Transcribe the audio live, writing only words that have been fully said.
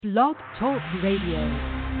Blog Talk Radio.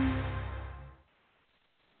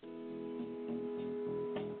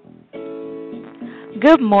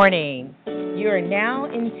 Good morning. You are now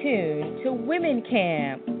in tune to Women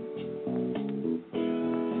Camp.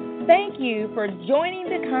 Thank you for joining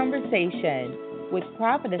the conversation with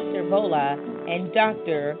Prophetess Servola and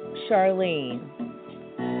Dr. Charlene.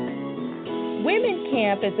 Women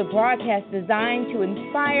Camp is a broadcast designed to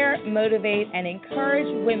inspire, motivate, and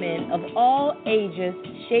encourage women of all ages,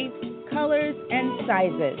 shapes, colors, and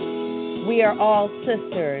sizes. We are all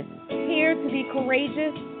sisters, here to be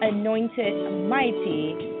courageous, anointed,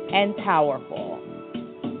 mighty, and powerful.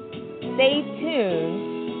 Stay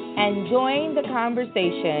tuned and join the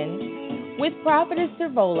conversation with Prophetess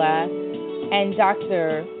Servola and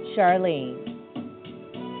Dr. Charlene.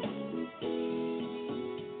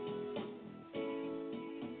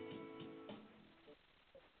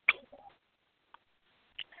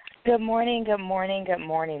 Good morning, good morning, good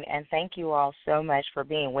morning, and thank you all so much for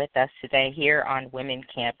being with us today here on Women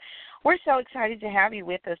Camp. We're so excited to have you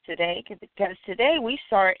with us today because today we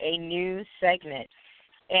start a new segment.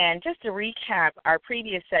 And just to recap our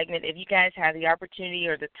previous segment, if you guys have the opportunity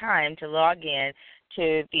or the time to log in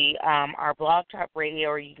to our Blog Talk Radio,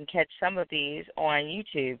 or you can catch some of these on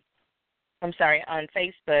on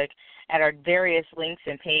Facebook at our various links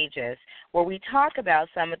and pages, where we talk about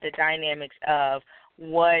some of the dynamics of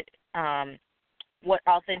what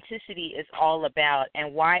authenticity is all about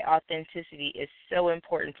and why authenticity is so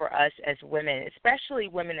important for us as women, especially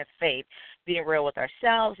women of faith, being real with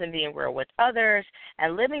ourselves and being real with others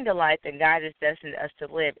and living the life that God has destined us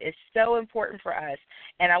to live is so important for us.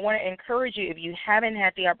 And I want to encourage you, if you haven't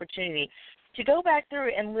had the opportunity, to go back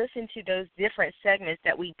through and listen to those different segments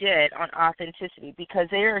that we did on authenticity, because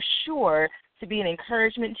they are sure to be an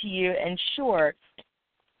encouragement to you and sure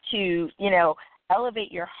to,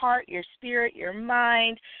 elevate your heart, your spirit, your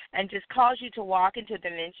mind, and just cause you to walk into a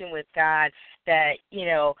dimension with God that,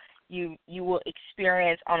 you will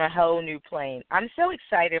experience on a whole new plane. I'm so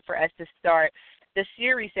excited for us to start the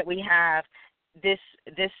series that we have this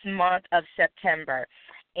month of September.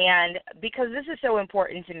 And because this is so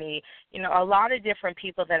important to me, a lot of different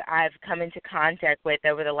people that I've come into contact with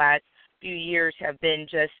over the last few years have been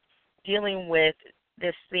just dealing with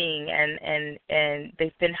this thing, and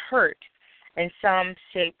they've been hurt in some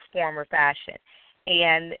shape, form, or fashion.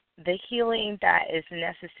 And the healing that is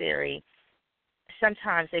necessary,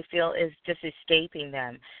 sometimes they feel is just escaping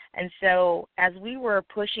them. And so as we were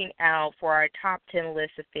pushing out for our top 10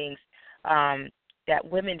 list of things that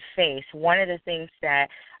women face, one of the things that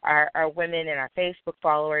our women and our Facebook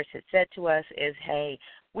followers had said to us is, hey,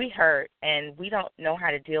 we hurt, and we don't know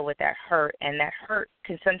how to deal with that hurt, and that hurt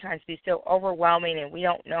can sometimes be so overwhelming, and we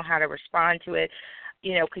don't know how to respond to it.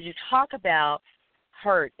 Could you talk about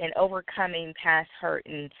hurt and overcoming past hurt,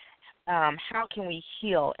 and how can we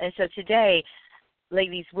heal? And so today,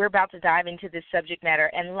 ladies, we're about to dive into this subject matter.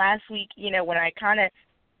 And last week, when I kind of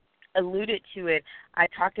alluded to it, I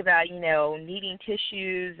talked about, needing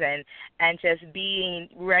tissues and just being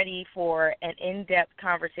ready for an in-depth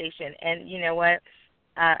conversation. And you know what?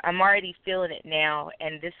 I'm already feeling it now,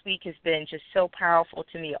 and this week has been just so powerful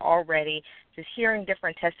to me already, just hearing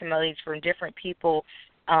different testimonies from different people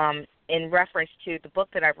in reference to the book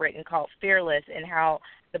that I've written called Fearless, and how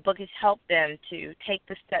the book has helped them to take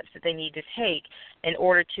the steps that they need to take in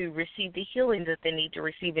order to receive the healing that they need to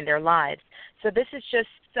receive in their lives. So this is just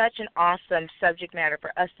such an awesome subject matter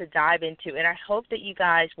for us to dive into, and I hope that you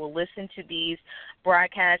guys will listen to these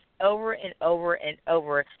broadcasts over and over and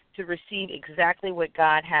over to receive exactly what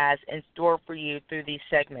God has in store for you through these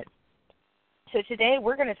segments. So today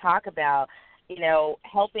we're going to talk about,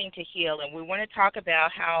 helping to heal, and we want to talk about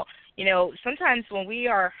how, sometimes when we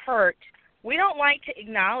are hurt, we don't like to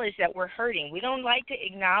acknowledge that we're hurting. We don't like to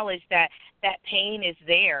acknowledge that pain is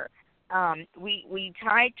there. We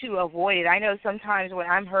try to avoid it. I know sometimes when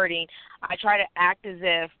I'm hurting, I try to act as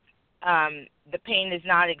if the pain is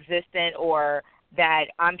not existent, or that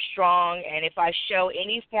I'm strong, and if I show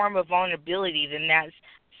any form of vulnerability, then that's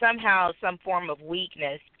somehow some form of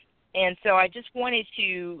weakness. And so I just wanted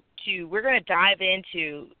we're going to dive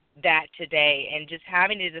into that today, and just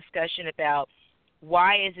having a discussion about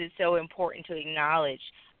why is it so important to acknowledge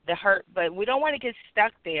the hurt. But we don't want to get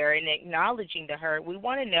stuck there in acknowledging the hurt. We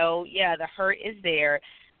want to know, the hurt is there,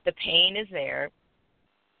 the pain is there,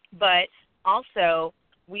 but also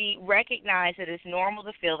we recognize that it's normal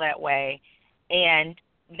to feel that way. And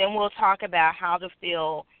then we'll talk about how to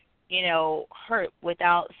feel, hurt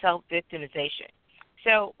without self-victimization.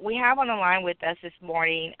 So we have on the line with us this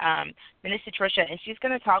morning Minister Tricia, and she's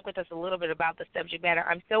going to talk with us a little bit about the subject matter.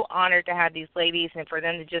 I'm so honored to have these ladies and for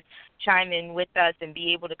them to just chime in with us and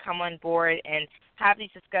be able to come on board and have these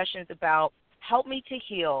discussions about help me to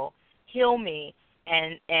heal me,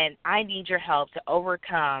 and I need your help to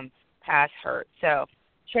overcome past hurt. So,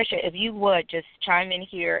 Tricia, if you would just chime in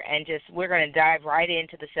here and we're going to dive right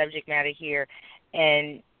into the subject matter here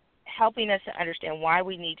and helping us to understand why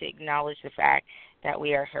we need to acknowledge the fact that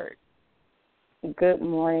we are hurt. Good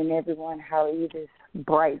morning, everyone. How are you this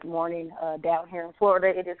bright morning down here in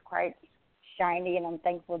Florida? It is quite shiny, and I'm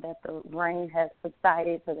thankful that the rain has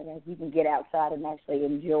subsided so that we can get outside and actually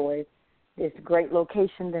enjoy this great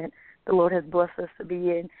location that the Lord has blessed us to be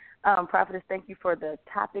in. Prophetess, thank you for the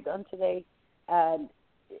topic on today.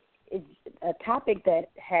 It's a topic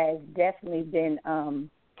that has definitely been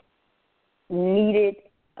needed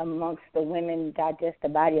amongst the women, not just the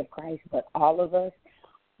body of Christ, but all of us.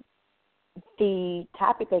 The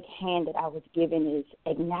topic at hand that I was given is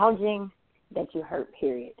acknowledging that you hurt,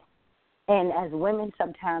 period. And as women,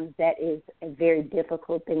 sometimes that is a very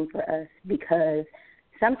difficult thing for us because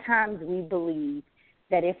sometimes we believe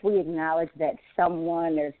that if we acknowledge that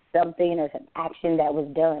someone or something or an action that was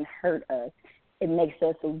done hurt us, it makes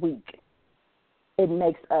us weak. It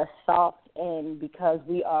makes us soft, and because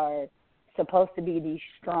we are supposed to be these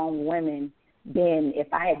strong women, then if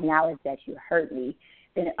I acknowledge that you hurt me,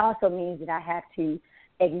 then it also means that I have to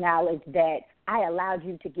acknowledge that I allowed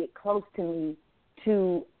you to get close to me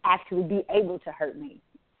to actually be able to hurt me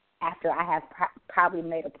after I have probably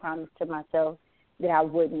made a promise to myself that I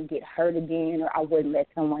wouldn't get hurt again or I wouldn't let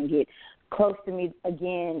someone get close to me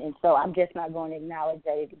again, and so I'm just not going to acknowledge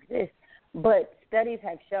that it exists. But studies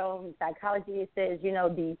have shown, psychology, it says,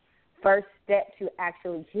 the first step to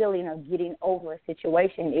actually healing or getting over a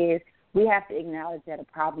situation is we have to acknowledge that a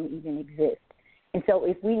problem even exists. And so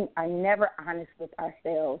if we are never honest with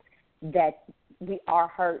ourselves that we are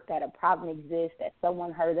hurt, that a problem exists, that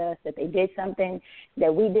someone hurt us, that they did something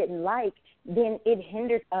that we didn't like, then it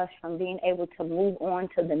hinders us from being able to move on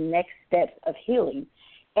to the next steps of healing.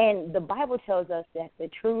 And the Bible tells us that the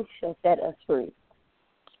truth shall set us free.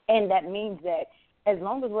 And that means that as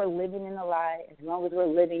long as we're living in a lie, as long as we're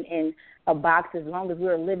living in a box, as long as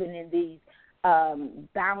we're living in these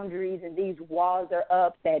boundaries and these walls are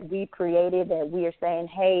up that we created, that we are saying,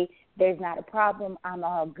 hey, there's not a problem, I'm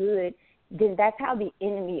all good, then that's how the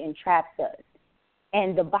enemy entraps us.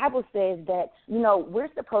 And the Bible says that, we're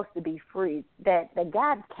supposed to be free, that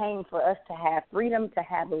God came for us to have freedom, to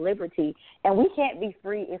have liberty, and we can't be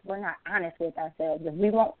free if we're not honest with ourselves, if we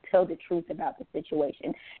won't tell the truth about the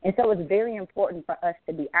situation. And so it's very important for us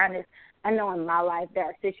to be honest. I know in my life there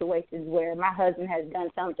are situations where my husband has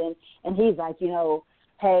done something, and he's like,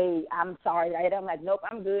 hey, I'm sorry. And I'm like, nope,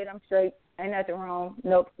 I'm good, I'm straight. Ain't nothing wrong.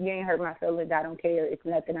 Nope, you ain't hurt my feelings. I don't care. It's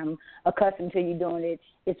nothing. I'm accustomed to you doing it.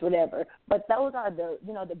 It's whatever. But those are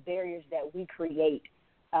the barriers that we create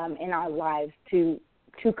in our lives to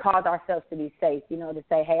cause ourselves to be safe. To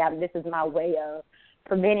say, hey, this is my way of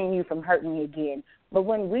preventing you from hurting me again. But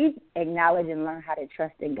when we acknowledge and learn how to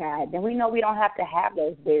trust in God, then we know we don't have to have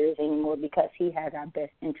those barriers anymore because He has our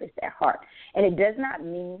best interest at heart. And it does not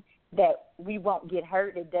mean that we won't get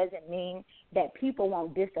hurt. It doesn't mean that people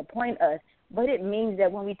won't disappoint us, but it means that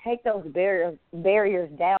when we take those barriers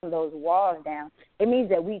down, those walls down, it means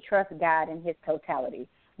that we trust God in His totality.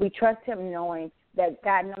 We trust Him knowing that,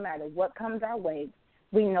 God, no matter what comes our way,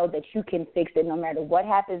 we know that you can fix it. No matter what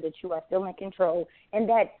happens, that you are still in control, and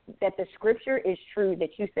that the scripture is true,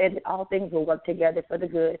 that you said that all things will work together for the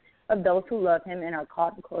good of those who love Him and are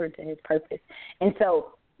called according to His purpose. And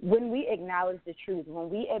so when we acknowledge the truth, when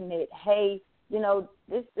we admit, hey,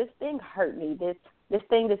 this thing hurt me, this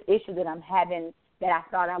issue that I'm having that I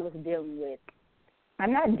thought I was dealing with,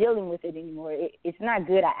 I'm not dealing with it anymore. It's not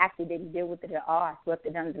good. I actually didn't deal with it at all. I swept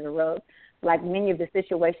it under the rug. Like many of the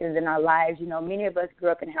situations in our lives, many of us grew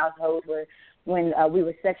up in households where when we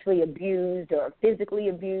were sexually abused or physically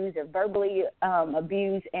abused or verbally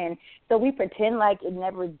abused. And so we pretend like it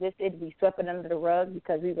never existed. We swept it under the rug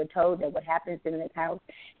because we were told that what happens in this house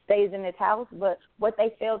stays in this house. But what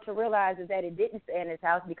they failed to realize is that it didn't stay in this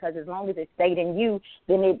house, because as long as it stayed in you,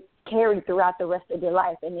 then it carried throughout the rest of your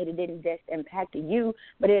life, and it didn't just impact you,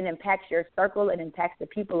 but it impacts your circle, it impacts the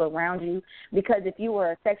people around you. Because if you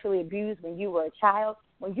were sexually abused when you were a child,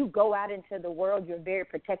 when you go out into the world, you're very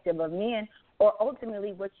protective of men, or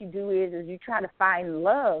ultimately what you do is you try to find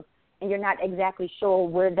love, and you're not exactly sure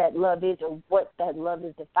where that love is or what that love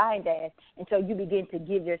is defined as, and so you begin to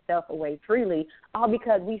give yourself away freely, all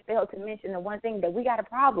because we failed to mention the one thing, that we got a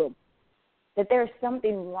problem, that there's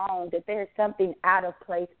something wrong, that there's something out of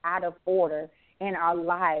place, out of order, in our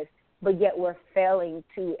lives, but yet we're failing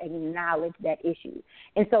to acknowledge that issue.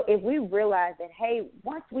 And so if we realize that, hey,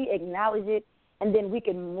 once we acknowledge it and then we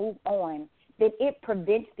can move on, then it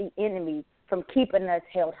prevents the enemy from keeping us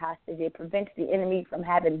held hostage. It prevents the enemy from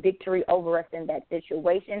having victory over us in that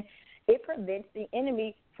situation. It prevents the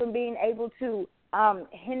enemy from being able to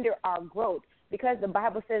hinder our growth, because the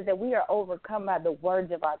Bible says that we are overcome by the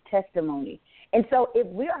words of our testimony. And so if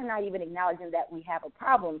we are not even acknowledging that we have a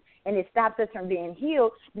problem and it stops us from being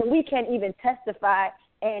healed, then we can't even testify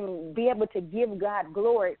and be able to give God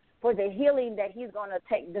glory for the healing that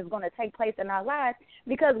that's going to take place in our lives,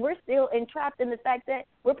 because we're still entrapped in the fact that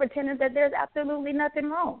we're pretending that there's absolutely nothing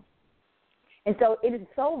wrong. And so it is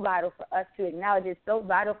so vital for us to acknowledge it, so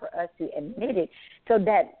vital for us to admit it, so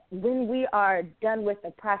that when we are done with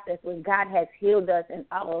the process, when God has healed us in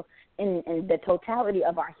the totality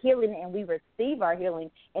of our healing and we receive our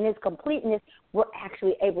healing in its completeness, we're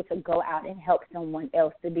actually able to go out and help someone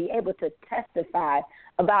else, to be able to testify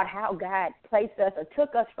about how God placed us or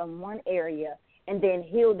took us from one area and then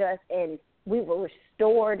healed us, and we were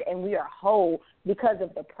restored and we are whole because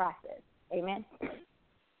of the process. Amen.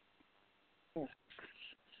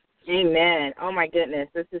 Amen. Oh my goodness,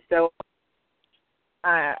 this is so.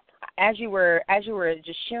 As you were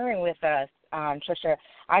just sharing with us, Tricia,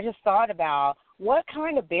 I just thought about what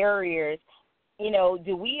kind of barriers,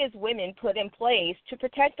 do we as women put in place to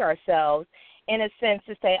protect ourselves, in a sense,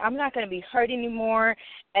 to say, I'm not going to be hurt anymore.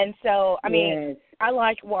 And so, yes. I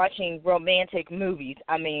like watching romantic movies.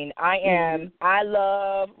 I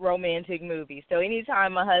love romantic movies. So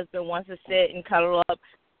anytime my husband wants to sit and cuddle up,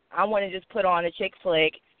 I want to just put on a chick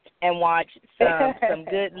flick and watch some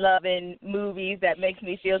good loving movies that makes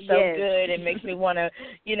me feel so good and makes me want to,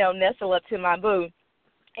 nestle up to my boo.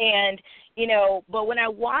 And, but when I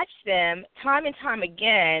watch them, time and time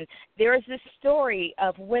again, there is this story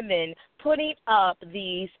of women putting up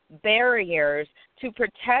these barriers to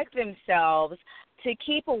protect themselves, to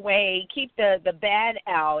keep the bad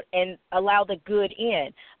out and allow the good in.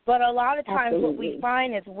 But a lot of times what we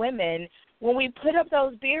find as women, when we put up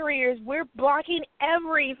those barriers, we're blocking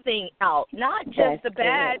everything out, not just the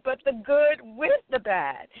bad, but the good with the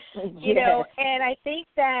bad. And I think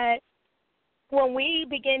that when we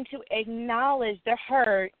begin to acknowledge the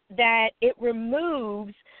hurt, that it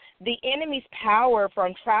removes the enemy's power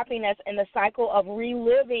from trapping us in the cycle of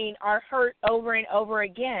reliving our hurt over and over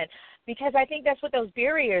again. Because I think that's what those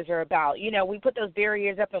barriers are about. We put those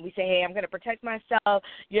barriers up and we say, hey, I'm going to protect myself.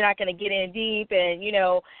 You're not going to get in deep. And,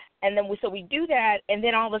 and then we do that. And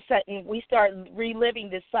then all of a sudden we start reliving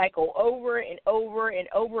this cycle over and over and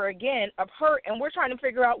over again of hurt. And we're trying to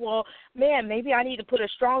figure out, well, man, maybe I need to put a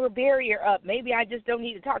stronger barrier up. Maybe I just don't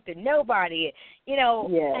need to talk to nobody,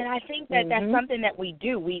 And I think that that's something that we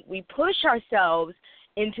do. We push ourselves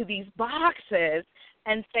into these boxes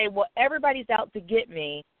and say, well, everybody's out to get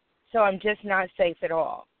me, so I'm just not safe at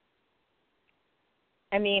all.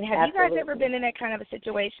 Have you guys ever been in that kind of a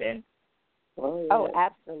situation? Oh,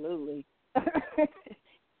 absolutely.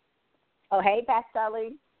 Oh, hey, Pastor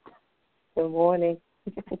Charlene. Good morning.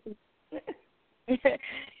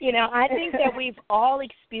 I think that we've all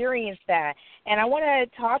experienced that, and I want to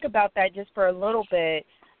talk about that just for a little bit.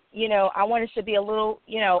 I want us to be a little,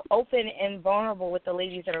 open and vulnerable with the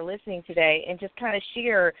ladies that are listening today and just kind of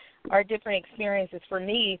share our different experiences. For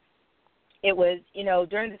me, it was,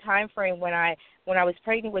 during the time frame when I was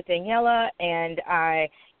pregnant with Daniela, and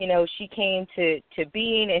she came to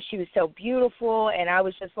being, and she was so beautiful, and I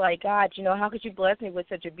was just like, God, how could you bless me with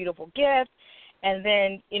such a beautiful gift? And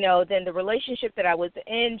then, then the relationship that I was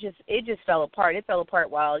in, it just fell apart. It fell apart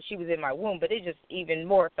while she was in my womb, but it just even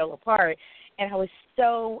more fell apart. And I was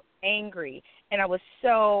so angry, and I was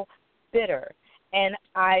so bitter. And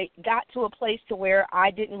I got to a place to where I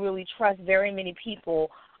didn't really trust very many people.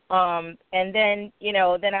 And then,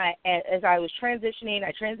 as I was transitioning,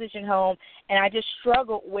 I transitioned home, and I just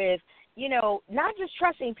struggled with, not just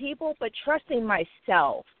trusting people, but trusting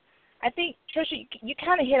myself. I think, Tricia, you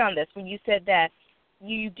kind of hit on this when you said that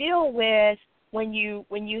you deal with, when you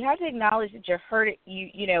have to acknowledge that you're hurt,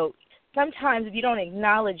 sometimes if you don't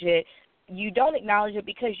acknowledge it,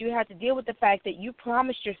 because you have to deal with the fact that you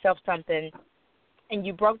promised yourself something and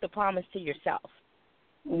you broke the promise to yourself.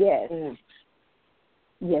 Yes.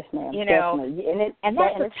 Yes, ma'am. Definitely. And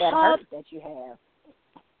that's the tough hurt that you have.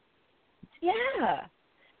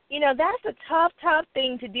 Yeah. That's a tough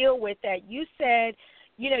thing to deal with, that you said,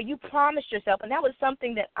 you promised yourself, and that was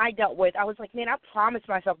something that I dealt with. I was like, man, I promised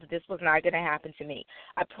myself that this was not going to happen to me.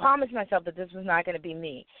 I promised myself that this was not going to be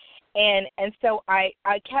me. And so I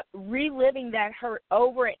kept reliving that hurt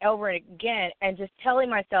over and over again, and just telling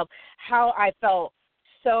myself how I felt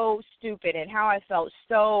so stupid and how I felt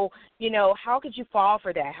so, how could you fall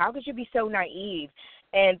for that? How could you be so naive?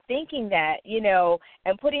 And thinking that,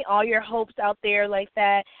 and putting all your hopes out there like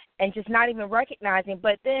that and just not even recognizing.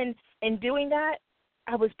 But then in doing that,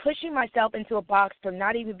 I was pushing myself into a box from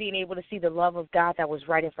not even being able to see the love of God that was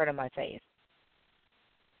right in front of my face.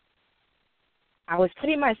 I was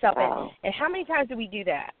putting myself in. And how many times do we do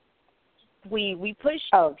that? We push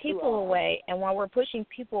people away, and while we're pushing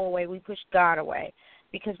people away, we push God away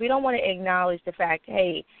because we don't want to acknowledge the fact,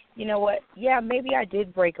 hey, you know what? Yeah, maybe I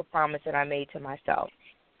did break a promise that I made to myself,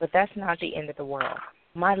 but that's not the end of the world.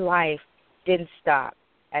 My life didn't stop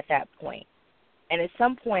at that point. And at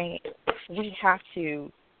some point, we have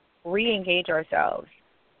to re-engage ourselves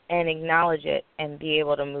and acknowledge it and be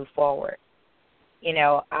able to move forward.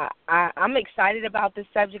 I'm excited about this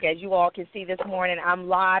subject. As you all can see this morning, I'm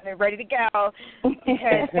live and ready to go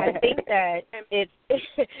because I think that it's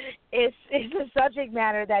a subject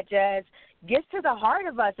matter that just gets to the heart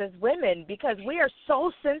of us as women because we are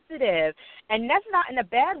so sensitive, and that's not in a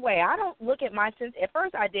bad way. I don't look at my sense. At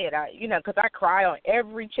first I did, because I cry on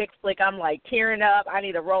every chick flick. I'm like tearing up. I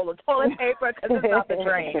need a roll of toilet paper because it's about to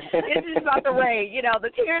drain. It's just about to rain.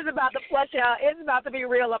 The tears about to flush out. It's about to be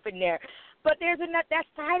real up in there. But there's that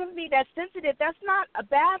side of me that's sensitive. That's not a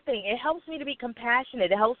bad thing. It helps me to be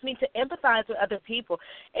compassionate. It helps me to empathize with other people.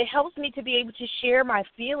 It helps me to be able to share my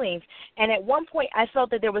feelings. And at one point, I felt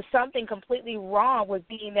that there was something completely wrong with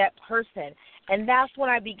being that person. And that's when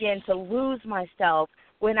I began to lose myself,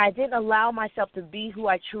 when I didn't allow myself to be who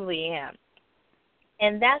I truly am.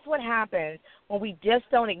 And that's what happens when we just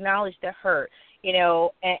don't acknowledge the hurt.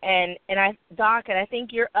 Doc, and I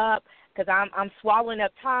think you're up, because I'm swallowing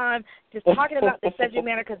up time just talking about this subject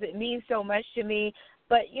matter because it means so much to me.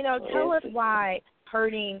 But, tell us why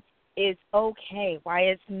hurting is okay, why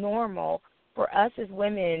it's normal for us as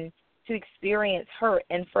women to experience hurt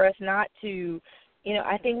and for us not to,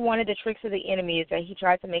 I think one of the tricks of the enemy is that he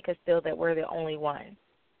tries to make us feel that we're the only one.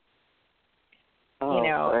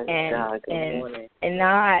 And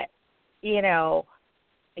not,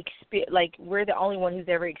 like we're the only one who's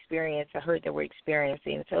ever experienced the hurt that we're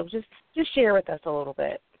experiencing. So just share with us a little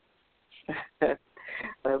bit.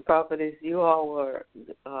 Prophetess, you all were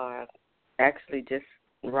actually just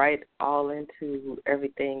right all into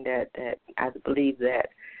everything that I believe that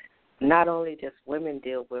not only just women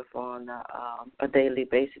deal with on a daily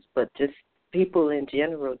basis, but just people in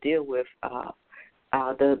general deal with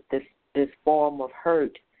this form of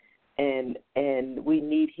hurt. And we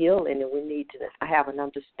need healing, and we need to have an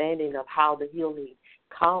understanding of how the healing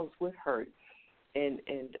comes with hurt. And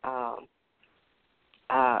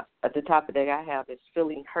the topic that I have is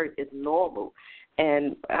feeling hurt is normal.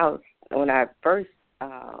 And when I first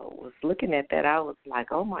was looking at that, I was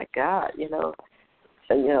like, oh my God, it's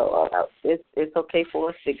okay for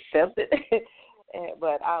us to accept it.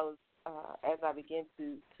 But I was as I began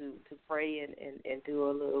to pray and do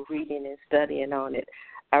a little reading and studying on it,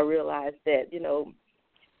 I realized that, you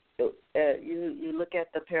look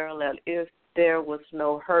at the parallel. If there was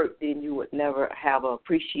no hurt, then you would never have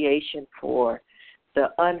appreciation for the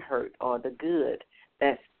unhurt or the good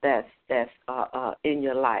that's in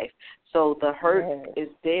your life. So the hurt is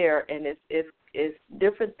there, and it's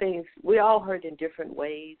different things. We all hurt in different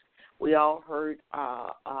ways. We all hurt,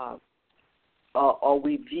 or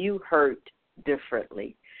we view hurt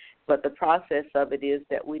differently. But the process of it is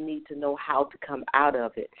that we need to know how to come out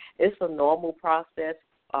of it. It's a normal process.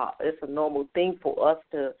 It's a normal thing for us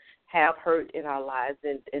to have hurt in our lives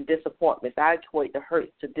and disappointments. I equate the hurt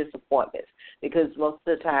to disappointments because most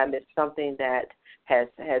of the time it's something that has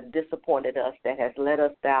disappointed us, that has let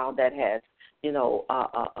us down, that has,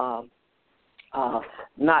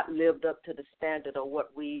 not lived up to the standard of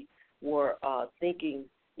what we were thinking,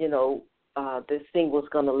 this thing was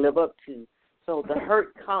going to live up to. So the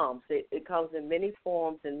hurt comes. It comes in many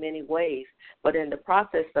forms, in many ways. But in the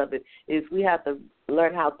process of it is we have to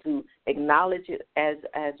learn how to acknowledge it, as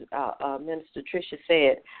Minister Tricia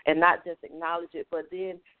said, and not just acknowledge it, but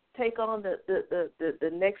then take on the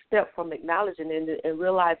next step from acknowledging it and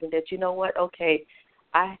realizing that, you know what, okay,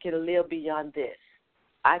 I can live beyond this.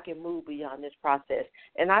 I can move beyond this process.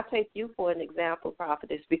 And I take you for an example,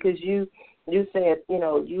 Prophetess, because you said,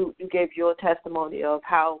 you gave your testimony of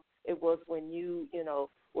how it was when you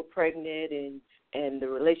were pregnant and the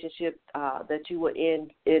relationship that you were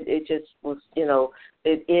in, it just was,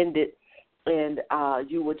 it ended, and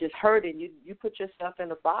you were just hurting. You put yourself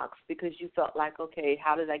in a box because you felt like, okay,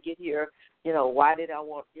 how did I get here? Why did I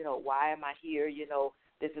want, why am I here?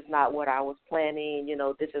 This is not what I was planning.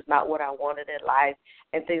 This is not what I wanted in life,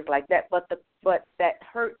 and things like that. But that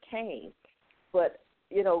hurt came. But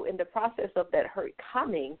in the process of that hurt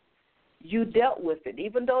coming, you dealt with it.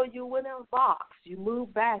 Even though you went in a box, you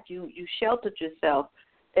moved back, you sheltered yourself.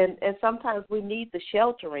 And sometimes we need the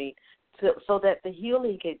sheltering so that the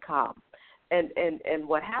healing can come. And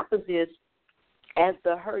what happens is, as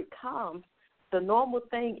the hurt comes, the normal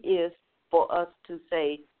thing is for us to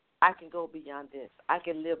say, I can go beyond this. I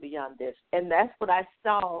can live beyond this. And that's what I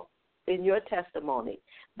saw in your testimony,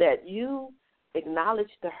 that you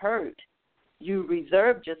acknowledged the hurt. You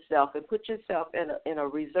reserved yourself and put yourself in a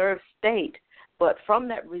reserved state. But from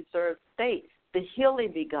that reserved state, the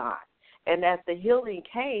healing began. And as the healing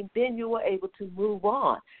came, then you were able to move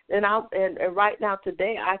on. And right now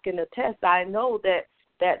today, I can attest, I know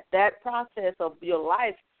that process of your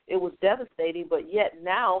life, it was devastating, but yet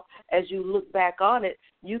now, as you look back on it,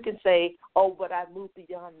 you can say, oh, but I moved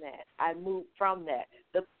beyond that. I moved from that.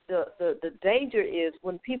 The danger is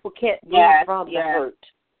when people can't move from the hurt,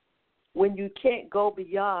 when you can't go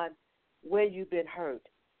beyond where you've been hurt.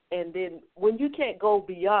 And then when you can't go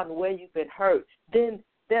beyond where you've been hurt, then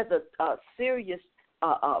there's a serious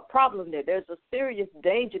problem there. There's a serious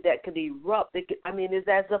danger that could erupt. It's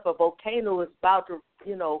as if a volcano is about to,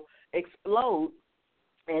 explode.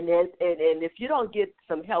 And if you don't get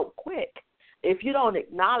some help quick, if you don't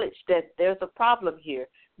acknowledge that there's a problem here,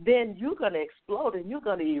 then you're going to explode and you're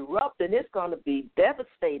going to erupt, and it's going to be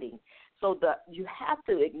devastating. So you have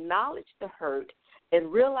to acknowledge the hurt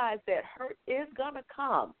and realize that hurt is going to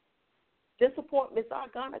come. Disappointments are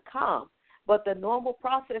going to come. But the normal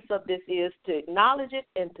process of this is to acknowledge it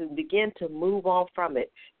and to begin to move on from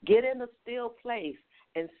it. Get in a still place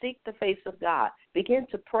and seek the face of God. Begin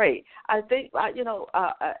to pray. I think, I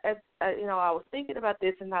was thinking about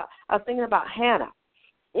this, and I was thinking about Hannah.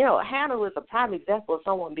 Hannah was a prime example of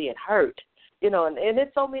someone being hurt. And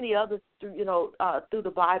there's so many others, through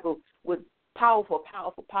the Bible with powerful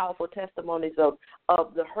testimonies of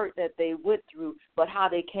the hurt that they went through, but how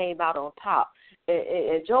they came out on top.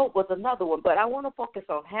 And Job was another one. But I want to focus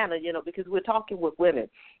on Hannah, because we're talking with women.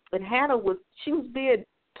 And Hannah was being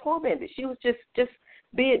tormented. She was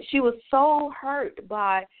she was so hurt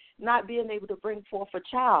by not being able to bring forth a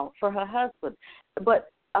child for her husband.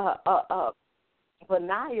 But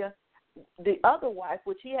Benaiah, the other wife,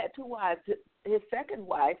 which he had two wives, his second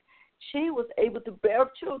wife, she was able to bear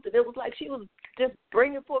children. It was like she was just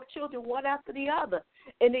bringing forth children one after the other.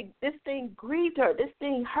 And this thing grieved her. This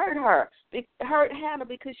thing hurt her. It hurt Hannah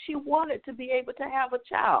because she wanted to be able to have a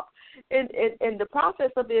child. And the process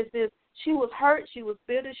of this is she was hurt. She was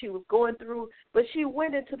bitter. She was going through. But she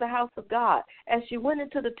went into the house of God. As she went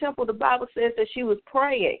into the temple, the Bible says that she was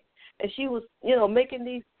praying. And she was, making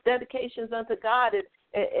these dedications unto God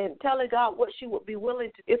and telling God what she would be willing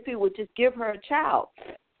to if he would just give her a child.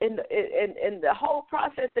 And the whole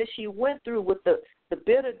process that she went through with the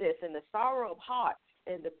bitterness and the sorrow of heart,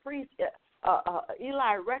 and the priest,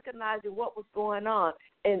 Eli, recognizing what was going on,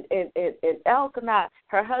 and Elkanah,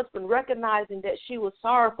 her husband, recognizing that she was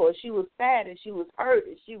sorrowful, and she was sad, and she was hurt,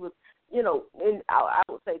 and she was, and I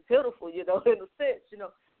would say pitiful, in a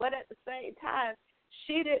sense, but at the same time,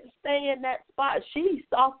 she didn't stay in that spot. She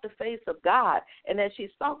sought the face of God, and as she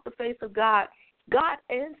sought the face of God, God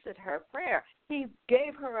answered her prayer. He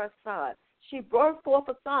gave her a son. She brought forth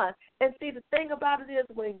a son. And see, the thing about it is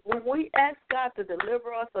when we ask God to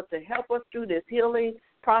deliver us or to help us through this healing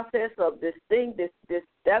process of this thing, this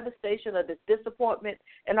devastation or this disappointment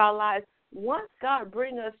in our lives, once God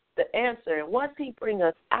brings us the answer and once he brings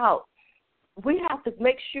us out, we have to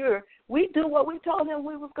make sure we do what we told him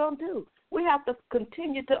we was going to do. We have to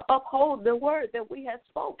continue to uphold the word that we have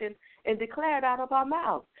spoken and declared out of our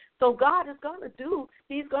mouths. So God is going to do,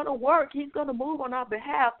 he's going to work, he's going to move on our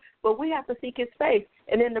behalf, but we have to seek his face.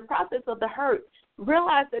 And in the process of the hurt,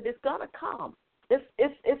 realize that it's going to come.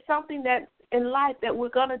 It's something that in life that we're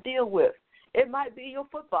going to deal with. It might be your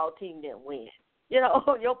football team didn't win.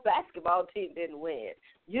 Your basketball team didn't win.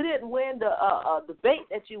 You didn't win the debate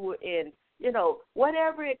that you were in.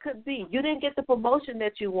 Whatever it could be. You didn't get the promotion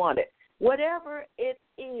that you wanted. Whatever it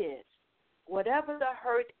is, whatever the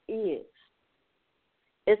hurt is,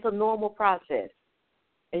 it's a normal process,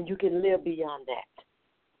 and you can live beyond that.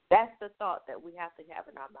 That's the thought that we have to have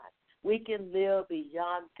in our mind. We can live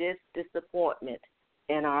beyond this disappointment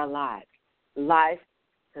in our lives. Life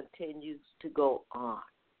continues to go on.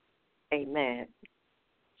 Amen.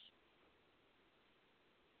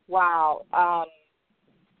 Wow.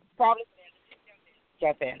 Probably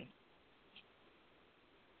step in.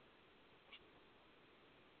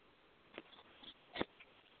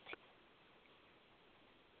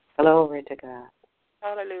 Glory to God.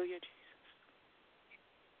 Hallelujah, Jesus.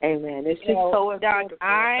 Amen. It's just so important.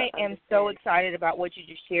 I am so excited about what you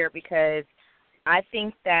just shared because I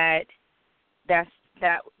think that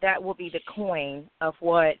will be the coin of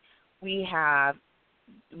what we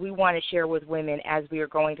want to share with women as we are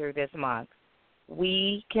going through this month.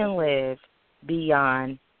 We can live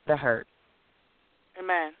beyond the hurt.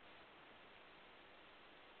 Amen.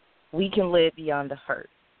 We can live beyond the hurt.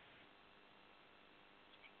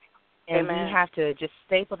 And Amen. we have to just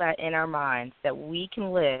staple that in our minds, that we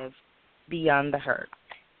can live beyond the hurt.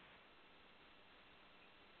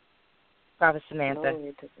 Prophetess Samantha.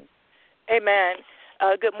 Amen.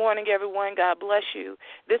 Good morning, everyone. God bless you.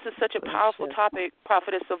 This is such a powerful topic,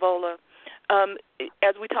 Prophetess Servola.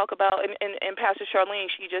 As we talk about, and Pastor Charlene,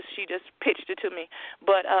 she just pitched it to me.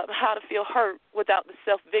 But how to feel hurt without the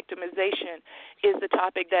self-victimization is the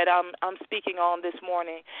topic that I'm speaking on this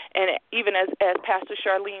morning. And even as Pastor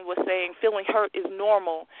Charlene was saying, feeling hurt is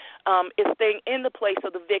normal. It's staying in the place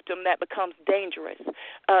of the victim that becomes dangerous.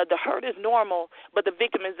 The hurt is normal, but the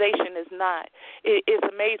victimization is not. It's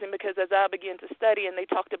amazing because as I began to study, and they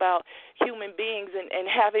talked about human beings and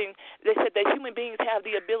they said that human beings have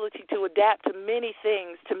the ability to adapt to many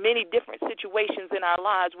things, to many different situations in our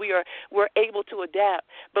lives. We're able to adapt,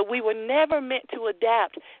 but we were never meant to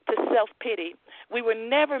adapt to self-pity. We were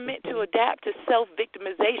never meant to adapt to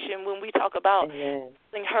self-victimization when we talk about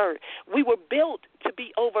feeling hurt. We were built to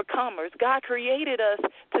be overcomers. God created us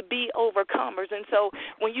to be overcomers. And so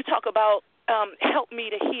when you talk about help me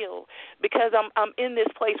to heal, because I'm in this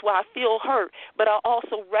place where I feel hurt, but I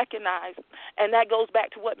also recognize, and that goes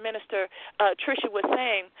back to what Minister Tricia was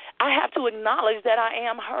saying, I have to acknowledge that I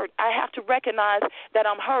am hurt. I have to recognize that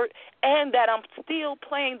I'm hurt and that I'm still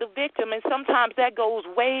playing the victim, and sometimes that goes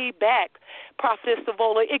way back, Prophetess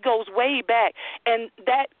Servola. It goes way back, and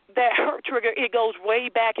that hurt trigger, it goes way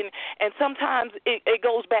back, and sometimes it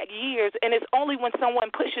goes back years, and it's only when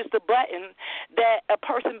someone pushes the button that a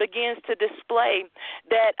person begins to display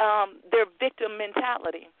that their victim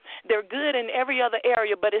mentality. They're good in every other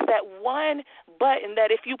area, but it's that one button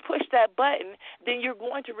that if you push that button, then you're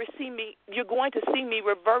going to see me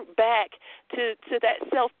revert back to that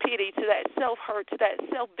self-pity, to that self-hurt, to that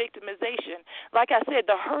self-victimization. Like I said,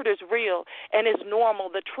 the hurt is real and it's normal.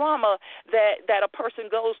 The trauma that a person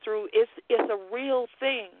goes through is a real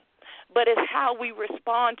thing. But it's how we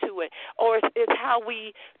respond to it, or it's how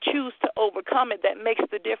we choose to overcome it that makes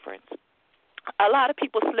the difference. A lot of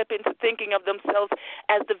people slip into thinking of themselves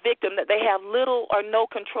as the victim, that they have little or no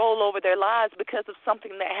control over their lives because of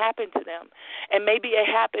something that happened to them. And maybe it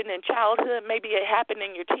happened in childhood, maybe it happened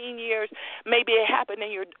in your teen years, maybe it happened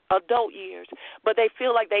in your adult years. But they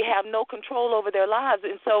feel like they have no control over their lives,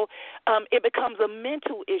 and so it becomes a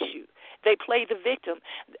mental issue. They play the victim.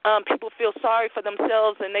 People feel sorry for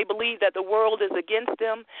themselves, and they believe that the world is against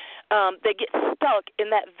them. They get stuck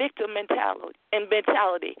in that victim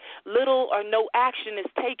mentality. Little or no action is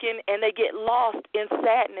taken, and they get lost in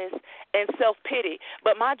sadness and self-pity.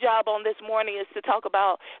 But my job on this morning is to talk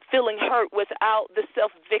about feeling hurt without the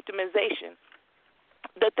self-victimization.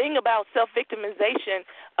 The thing about self-victimization,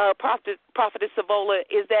 Prophetess Servola,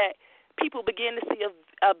 is that people begin to see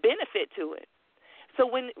a benefit to it. So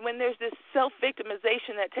when there's this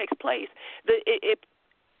self-victimization that takes place,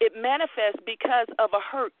 it manifests because of a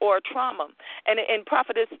hurt or a trauma. And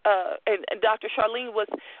Prophetess and Dr. Charlene was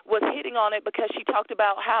hitting on it because she talked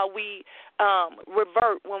about how we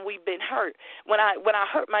revert when we've been hurt. When I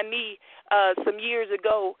hurt my knee some years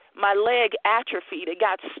ago, my leg atrophied. It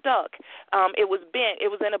got stuck. It was bent. It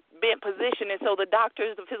was in a bent position. And so the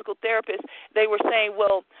doctors, the physical therapists, they were saying,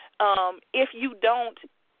 well, if you don't,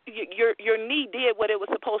 your knee did what it was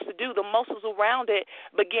supposed to do. The muscles around it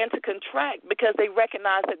began to contract because they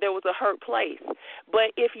recognized that there was a hurt place. But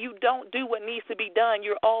if you don't do what needs to be done,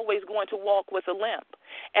 you're always going to walk with a limp.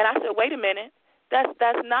 And I said, wait a minute,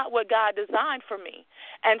 that's not what God designed for me.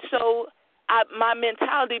 And so my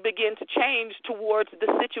mentality began to change towards the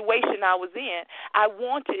situation I was in. I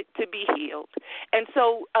wanted to be healed. And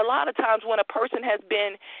so a lot of times when a person has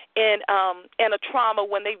been in a trauma,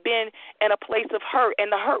 when they've been in a place of hurt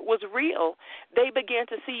and the hurt was real, they begin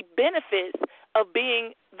to see benefits of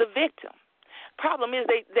being the victim. Problem is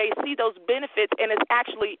they see those benefits and it's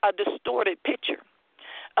actually a distorted picture.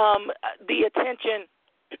 The attention...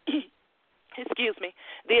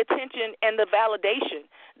 the attention and the validation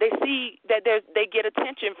They see that they get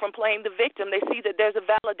attention from playing the victim. They see that there's a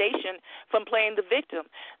validation from playing the victim.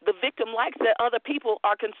 The victim likes that other people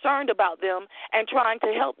are concerned about them and trying to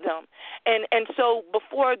help them. And so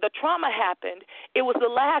before the trauma happened, it was the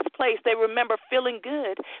last place they remember feeling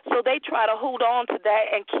good. So they try to hold on to that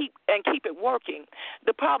and keep it working.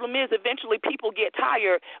 The problem is eventually people get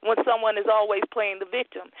tired when someone is always playing the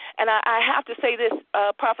victim. And I have to say this,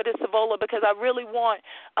 Prophetess Servola, because I really want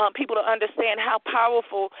people to understand how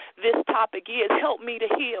powerful this topic is. Help me to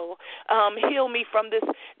heal me from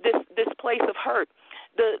this place of hurt.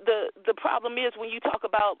 The problem is when you talk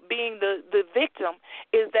about being the victim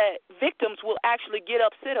is that victims will actually get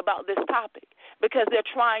upset about this topic because they're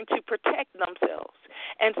trying to protect themselves.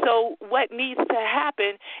 And so what needs to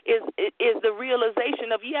happen is the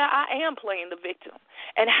realization of, I am playing the victim,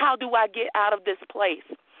 and how do I get out of this place?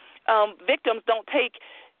 Victims don't take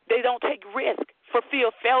risk for fear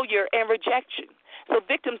of failure and rejection. So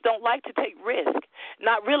victims don't like to take risk,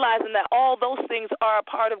 not realizing that all those things are a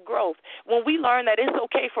part of growth. When we learn that it's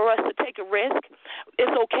okay for us to take a risk,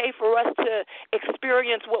 it's okay for us to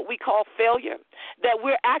experience what we call failure, that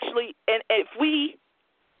we're actually, and if we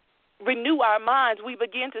renew our minds, we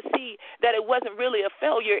begin to see that it wasn't really a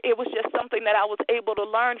failure. It was just something that I was able to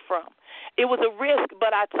learn from. It was a risk,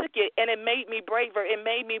 but I took it, and it made me braver. It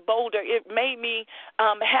made me bolder. It made me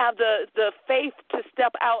have the faith to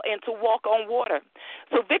step out and to walk on water.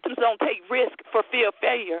 So victims don't take risk for fear of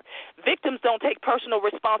failure. Victims don't take personal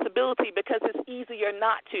responsibility because it's easier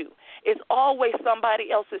not to. It's always somebody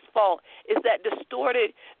else's fault. It's that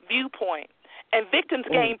distorted viewpoint. And victims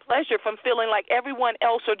gain pleasure from feeling like everyone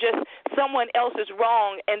else or just someone else is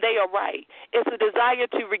wrong and they are right. It's a desire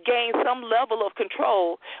to regain some level of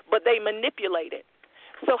control, but they manipulate it.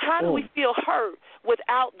 So how do we feel hurt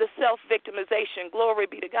without the self-victimization? Glory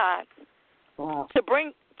be to God. Wow. To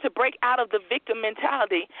break out of the victim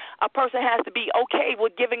mentality, a person has to be okay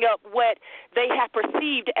with giving up what they have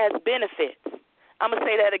perceived as benefits. I'm going to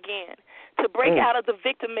say that again. To break out of the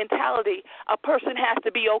victim mentality, a person has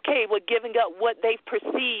to be okay with giving up what they've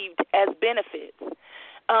perceived as benefits.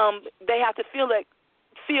 They have to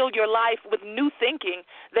fill your life with new thinking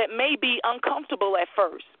that may be uncomfortable at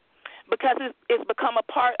first because it's become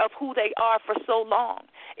a part of who they are for so long.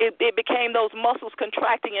 It became those muscles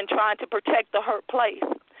contracting and trying to protect the hurt place.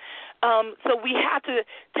 So we have to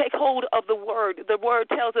take hold of the word. The word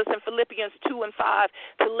tells us in Philippians 2:5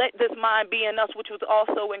 to let this mind be in us, which was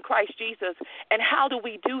also in Christ Jesus. And how do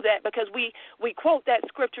we do that? Because we quote that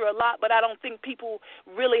scripture a lot, but I don't think people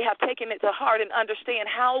really have taken it to heart and understand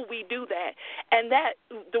how we do that. And that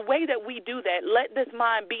the way that we do that, let this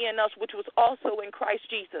mind be in us, which was also in Christ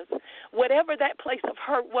Jesus. Whatever that place of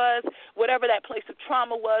hurt was, whatever that place of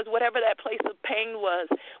trauma was, whatever that place of pain was,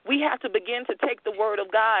 we have to begin to take the word of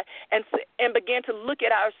God and begin to look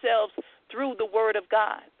at ourselves through the word of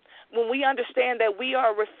God. When we understand that we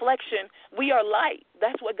are a reflection, we are light.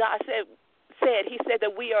 That's what God said. He said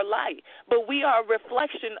that we are light, but we are a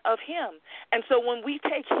reflection of him. And so when we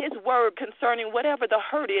take his word concerning whatever the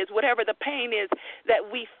hurt is, whatever the pain is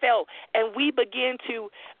that we felt, and we begin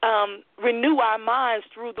to renew our minds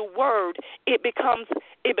through the word, it becomes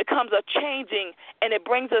a changing, and it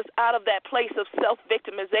brings us out of that place of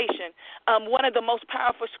self-victimization. One of the most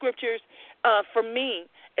powerful scriptures for me,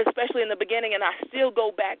 especially in the beginning, and I still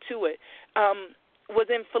go back to it, was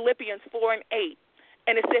in Philippians 4:8.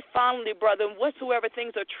 And it said, finally, brother, whatsoever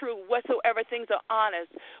things are true, whatsoever things are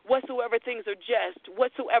honest, whatsoever things are just,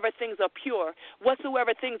 whatsoever things are pure,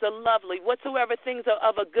 whatsoever things are lovely, whatsoever things are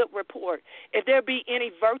of a good report, if there be any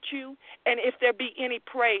virtue and if there be any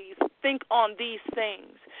praise, think on these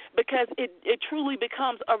things. Because it truly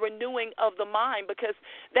becomes a renewing of the mind, because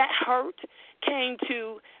that hurt came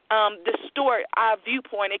to distort our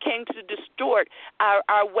viewpoint. It came to distort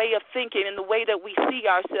our way of thinking and the way that we see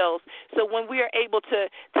ourselves. So when we are able to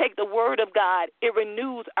take the word of God, it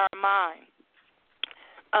renews our mind.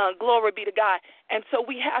 Glory be to God. And so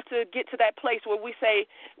we have to get to that place where we say,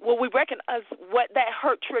 well, we recognize what that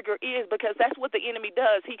hurt trigger is, because that's what the enemy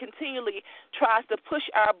does. He continually tries to push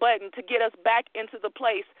our button to get us back into the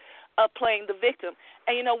place of playing the victim.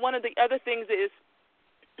 And, one of the other things is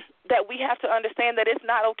that we have to understand that it's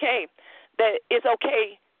not okay, that it's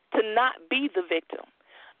okay to not be the victim.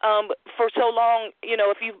 For so long,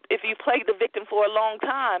 if you played the victim for a long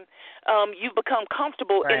time, you've become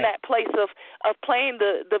comfortable in that place of playing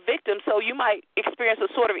the victim. So you might experience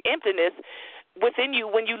a sort of emptiness within you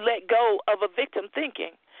when you let go of a victim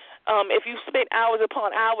thinking. If you spent hours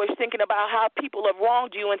upon hours thinking about how people have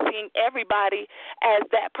wronged you and seeing everybody as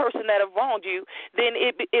that person that have wronged you, then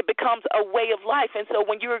it becomes a way of life. And so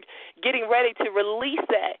when you're getting ready to release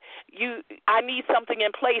that, I need something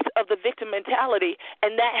in place of the victim mentality,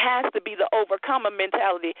 and that has to be the overcomer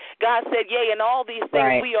mentality. God said, yea, in all these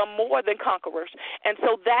things we are more than conquerors. And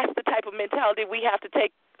so that's the type of mentality we have to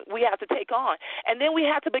take on. And then we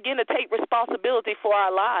have to begin to take responsibility for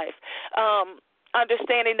our life.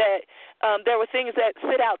 Understanding that there were things that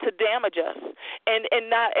set out to damage us, and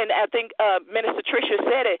I think Minister Tricia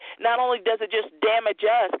said it. Not only does it just damage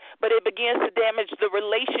us, but it begins to damage the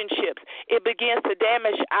relationships. It begins to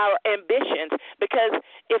damage our ambitions, because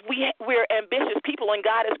if we're ambitious people and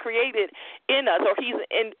God has created in us, or He's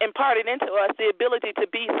imparted into us the ability to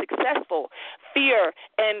be successful, fear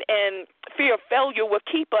and fear of failure will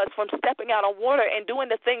keep us from stepping out on water and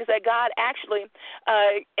doing the things that God actually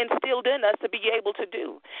instilled in us to be able to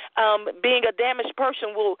do. Being a damaged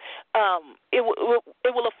person will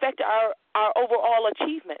affect our overall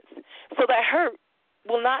achievements. So that hurt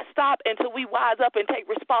will not stop until we wise up and take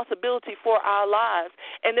responsibility for our lives.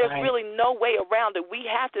 And there's really no way around it. We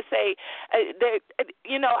have to say,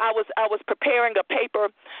 I was preparing a paper,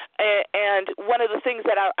 and one of the things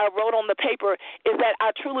that I wrote on the paper is that I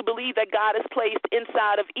truly believe that God has placed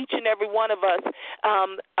inside of each and every one of us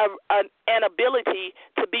an ability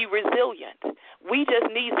to be resilient. We just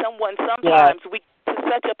need someone sometimes. We to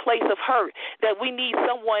such a place of hurt that we need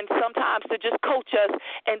someone sometimes to just coach us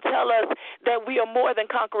and tell us that we are more than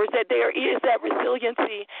conquerors, that there is that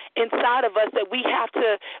resiliency inside of us that we have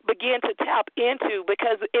to begin to tap into,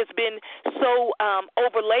 because it's been so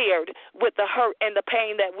overlayered with the hurt and the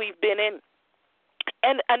pain that we've been in.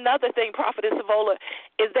 And another thing, Prophetess Servola,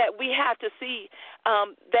 is that we have to see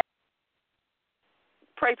that,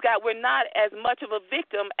 praise God, we're not as much of a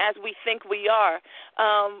victim as we think we are.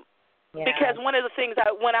 Because one of the things,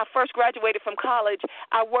 when I first graduated from college,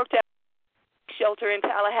 I worked at a shelter in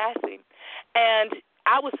Tallahassee, and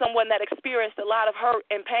I was someone that experienced a lot of hurt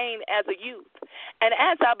and pain as a youth. And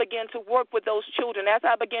as I began to work with those children, as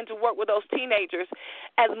I began to work with those teenagers,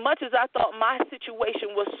 as much as I thought my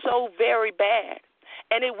situation was so very bad,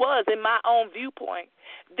 and it was in my own viewpoint,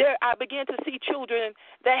 I began to see children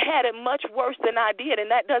that had it much worse than I did, and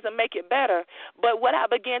that doesn't make it better. But what I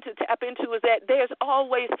began to tap into is that there's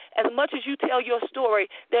always, as much as you tell your story,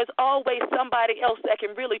 there's always somebody else that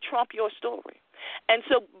can really trump your story. And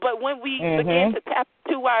so, but when we begin to tap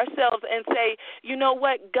to ourselves and say, you know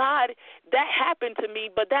what, God, that happened to me,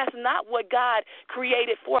 but that's not what God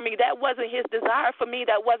created for me. That wasn't His desire for me.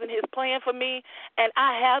 That wasn't His plan for me. And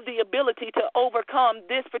I have the ability to overcome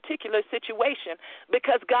this particular situation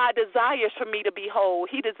because God desires for me to be whole.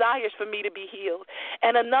 He desires for me to be healed.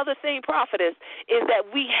 And another thing, Prophetess, is that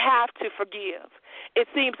we have to forgive. It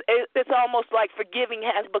seems it's almost like forgiving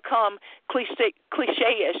has become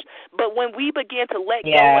cliche-ish. But when we begin to let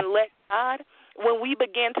go and let God, when we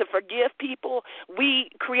begin to forgive people, we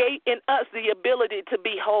create in us the ability to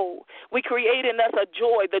be whole. We create in us a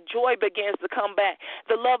joy. The joy begins to come back.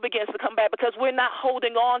 The love begins to come back because we're not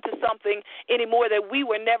holding on to something anymore that we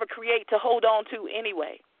were never created to hold on to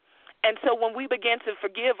anyway. And so when we begin to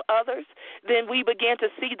forgive others, then we begin to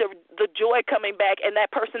see the joy coming back, and that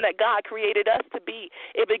person that God created us to be,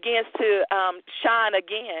 it begins to shine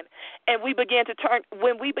again. And when we begin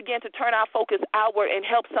to turn our focus outward and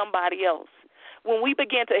help somebody else, when we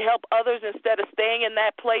begin to help others instead of staying in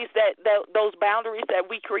that place, that those boundaries that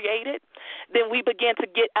we created, then we begin to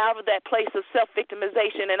get out of that place of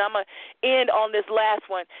self-victimization. And I'm going to end on this last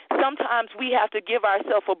one. Sometimes we have to give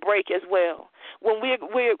ourselves a break as well. When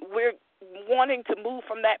we're wanting to move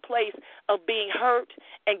from that place of being hurt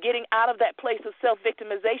and getting out of that place of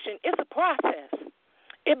self-victimization, it's a process.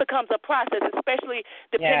 It becomes a process, especially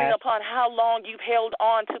depending upon how long you've held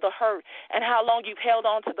on to the hurt and how long you've held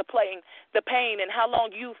on to the pain and how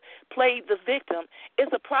long you've played the victim.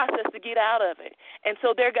 It's a process to get out of it. And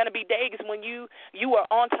so there are going to be days when you are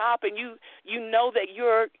on top and you know that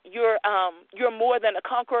you're more than a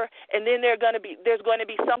conqueror, and then there's going to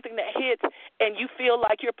be something that hits and you feel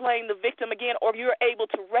like you're playing the victim again, or you're able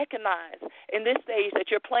to recognize in this stage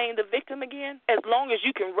that you're playing the victim again. As long as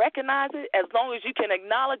you can recognize it, as long as you can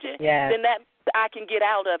acknowledge it, then that I can get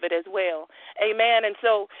out of it as well. Amen. And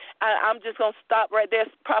so I'm just going to stop right there,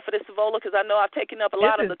 Prophetess Servola, because I know I've taken up a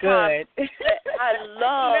lot of the time.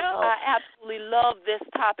 I absolutely love this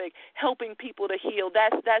topic, helping people to heal.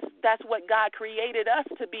 That's what God created us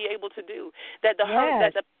to be able to do. That the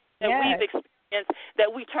hurt that we've experienced,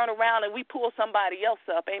 that we turn around and we pull somebody else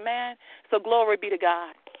up. Amen. So glory be to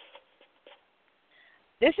God.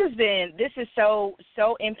 This is so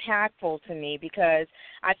impactful to me, because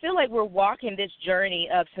I feel like we're walking this journey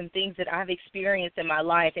of some things that I've experienced in my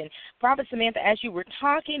life. And Prophet Samantha, as you were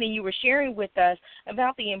talking and you were sharing with us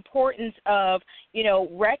about the importance of,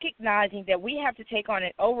 recognizing that we have to take on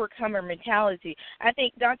an overcomer mentality, I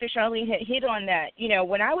think Dr. Charlene had hit on that.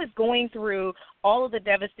 When I was going through all of the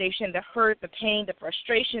devastation, the hurt, the pain, the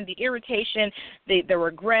frustration, the irritation, the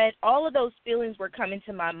regret, all of those feelings were coming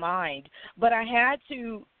to my mind. But I had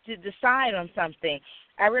to decide on something.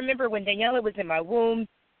 I remember when Daniela was in my womb,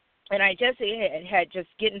 and I just had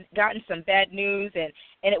gotten some bad news, and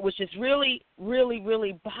it was just really, really,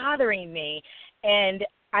 really bothering me. And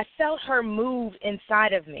I felt her move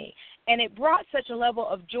inside of me, and it brought such a level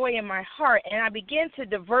of joy in my heart, and I began to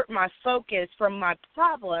divert my focus from my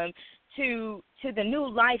problem to the new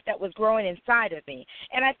life that was growing inside of me.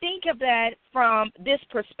 And I think of that from this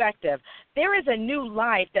perspective. There is a new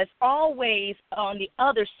life that's always on the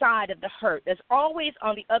other side of the hurt, that's always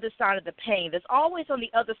on the other side of the pain, that's always on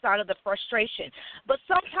the other side of the frustration. But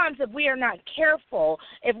sometimes if we are not careful,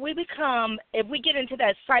 if we get into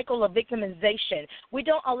that cycle of victimization, we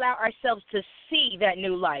don't allow ourselves to see that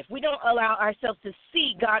new life. We don't allow ourselves to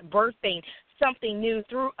see God birthing something new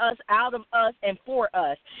through us, out of us, and for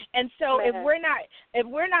us. And so if we're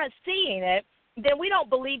not seeing it, then we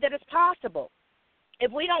don't believe that it's possible.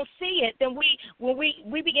 If we don't see it, then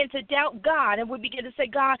we begin to doubt God, and we begin to say,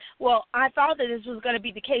 God, well, I thought that this was going to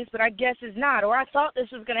be the case, but I guess it's not. Or I thought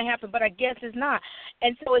this was going to happen, but I guess it's not.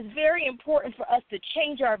 And so it's very important for us to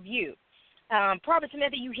change our view. Prophet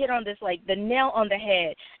Samantha, you hit on this like the nail on the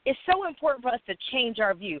head. It's so important for us to change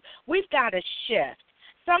our view. We've got to shift.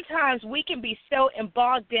 Sometimes we can be so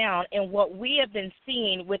bogged down in what we have been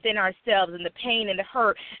seeing within ourselves, and the pain and the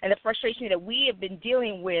hurt and the frustration that we have been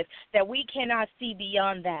dealing with, that we cannot see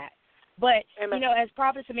beyond that. But, as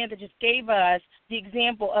Prophet Samantha just gave us the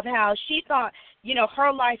example of how she thought,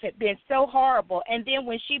 her life had been so horrible, and then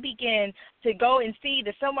when she began to go and see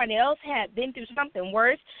that someone else had been through something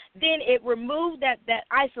worse, then it removed that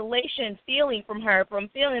isolation feeling from her, from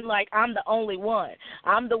feeling like I'm the only one.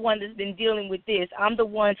 I'm the one that's been dealing with this. I'm the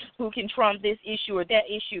one who can trump this issue or that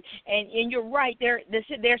issue. And you're right,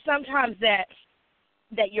 there's sometimes that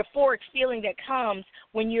euphoric feeling that comes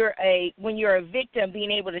when you're a victim,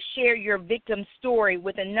 being able to share your victim story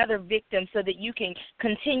with another victim so that you can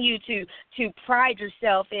continue to pride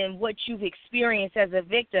yourself in what you've experienced as a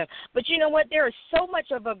victim. But you know what? There is so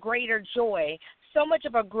much of a greater joy, so much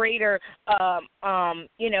of a greater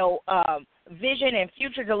vision and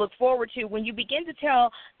future to look forward to when you begin to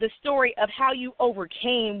tell the story of how you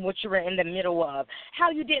overcame what you were in the middle of, how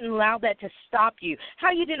you didn't allow that to stop you,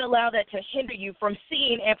 how you didn't allow that to hinder you from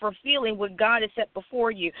seeing and from feeling what God has set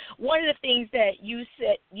before you. One of the things that you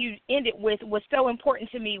said you ended with was so important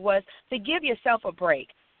to me was to give yourself a break,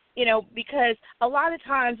 because a lot of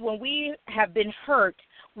times when we have been hurt,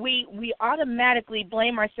 we automatically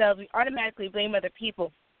blame ourselves, we automatically blame other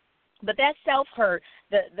people. But that self-hurt,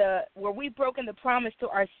 where we've broken the promise to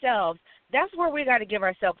ourselves, that's where we got to give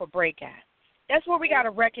ourselves a break at. That's where we got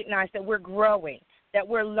to recognize that we're growing, that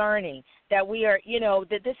we're learning, that we are,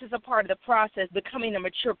 that this is a part of the process, becoming a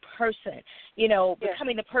mature person,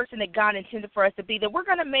 becoming the person that God intended for us to be, that we're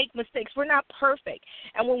going to make mistakes. We're not perfect.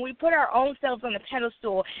 And when we put our own selves on the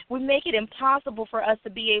pedestal, we make it impossible for us to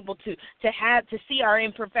be able to see our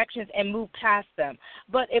imperfections and move past them.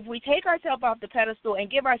 But if we take ourselves off the pedestal and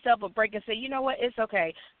give ourselves a break and say, you know what, it's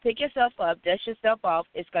okay, pick yourself up, dust yourself off,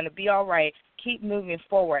 it's going to be all right, keep moving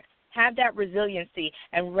forward. Have that resiliency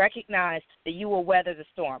and recognize that you will weather the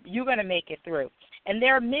storm. You're going to make it through. And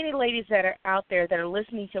there are many ladies that are out there that are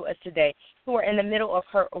listening to us today who are in the middle of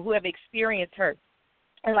hurt or who have experienced hurt.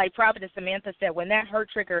 And like Prophetess Samantha said, when that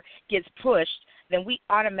hurt trigger gets pushed, then we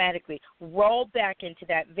automatically roll back into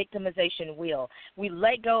that victimization wheel. We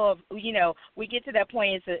let go of, we get to that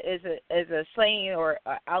point as a saying or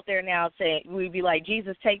out there now saying, we'd be like,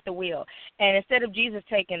 Jesus, take the wheel. And instead of Jesus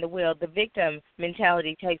taking the wheel, the victim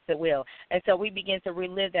mentality takes the wheel. And so we begin to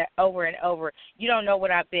relive that over and over. You don't know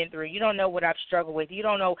what I've been through. You don't know what I've struggled with. You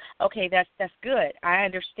don't know, okay, that's good. I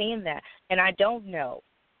understand that. And I don't know.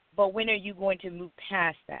 But when are you going to move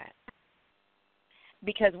past that?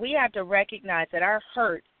 Because we have to recognize that our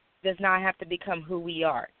hurt does not have to become who we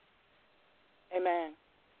are. Amen.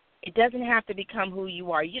 It doesn't have to become who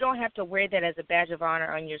you are. You don't have to wear that as a badge of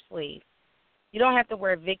honor on your sleeve. You don't have to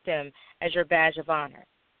wear victim as your badge of honor.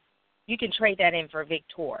 You can trade that in for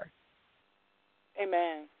victor.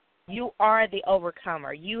 Amen. You are the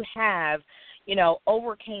overcomer. You have,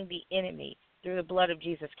 overcame the enemy through the blood of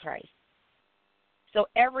Jesus Christ. So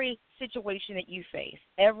every situation that you face,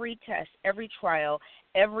 every test, every trial,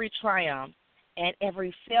 every triumph, and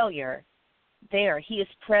every failure there. He is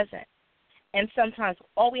present. And sometimes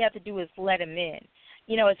all we have to do is let him in.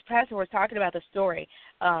 You know, as Pastor was talking about the story,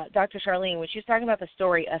 Dr. Charlene, when she was talking about the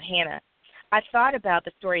story of Hannah, I thought about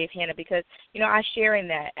the story of Hannah because, you know, I share in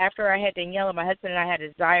that. After I had Daniela, my husband and I had a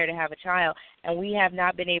desire to have a child, and we have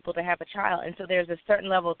not been able to have a child. And so there's a certain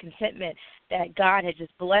level of contentment that God had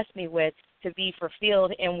just blessed me with to be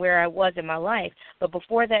fulfilled in where I was in my life. But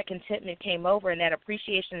before that contentment came over and that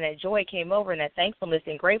appreciation and that joy came over and that thankfulness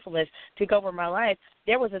and gratefulness took over my life,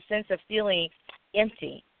 there was a sense of feeling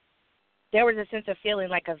empty. There was a sense of feeling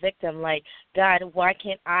like a victim, like, God, why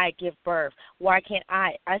can't I give birth? Why can't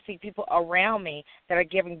I? I see people around me that are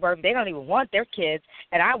giving birth. They don't even want their kids,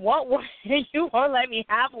 and I want one, and you won't let me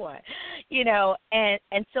have one, you know. And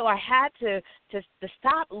so I had to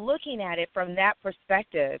stop looking at it from that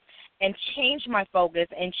perspective and change my focus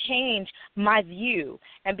and change my view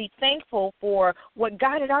and be thankful for what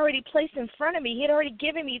God had already placed in front of me. He had already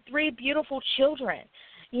given me 3 beautiful children.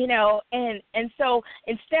 You know, and so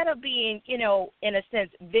instead of being, you know, in a sense,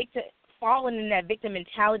 falling in that victim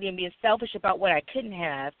mentality and being selfish about what I couldn't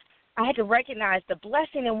have, I had to recognize the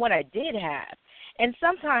blessing in what I did have. And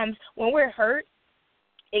sometimes when we're hurt,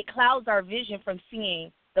 it clouds our vision from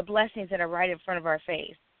seeing the blessings that are right in front of our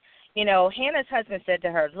face. You know, Hannah's husband said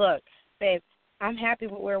to her, look, babe, I'm happy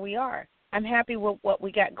with where we are. I'm happy with what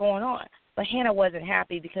we got going on. But Hannah wasn't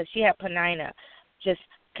happy because she had Peninnah just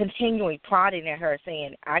continually prodding at her,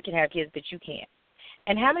 saying, I can have kids, but you can't.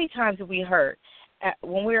 And how many times have we heard,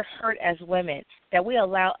 when we're hurt as women, that we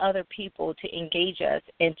allow other people to engage us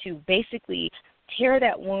and to basically tear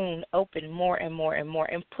that wound open more and more and more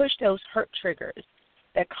and push those hurt triggers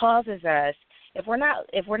that causes us, if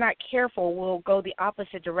we're not careful, we'll go the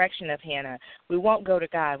opposite direction of Hannah. We won't go to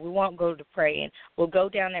God. We won't go to praying. We'll go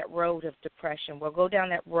down that road of depression. We'll go down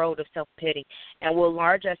that road of self-pity, and we'll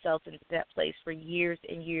enlarge ourselves into that place for years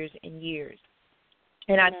and years and years.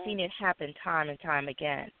 And I've seen it happen time and time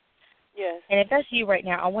again. Yes. And if that's you right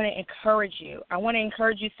now, I want to encourage you. I want to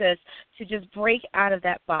encourage you, sis, to just break out of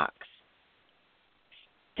that box.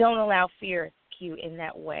 Don't allow fear to keep you in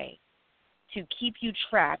that way, to keep you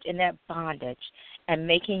trapped in that bondage and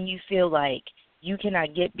making you feel like you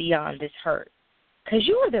cannot get beyond this hurt. Because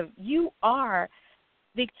you are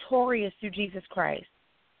victorious through Jesus Christ.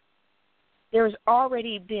 There's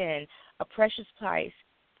already been a precious price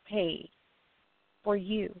paid for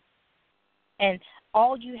you. And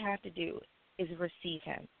all you have to do is receive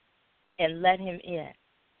him and let him in.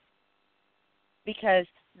 Because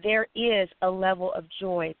there is a level of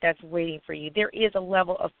joy that's waiting for you. There is a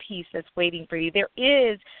level of peace that's waiting for you. There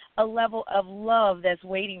is a level of love that's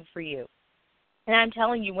waiting for you. And I'm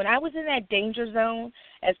telling you, when I was in that danger zone,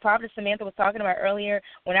 as Prophetess Samantha was talking about earlier,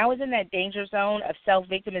 when I was in that danger zone of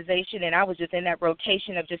self-victimization and I was just in that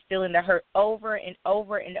rotation of just feeling the hurt over and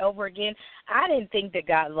over and over again, I didn't think that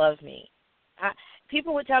God loved me.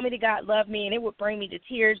 People would tell me that God loved me, and it would bring me to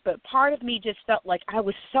tears, but part of me just felt like I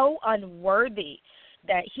was so unworthy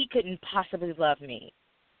that he couldn't possibly love me.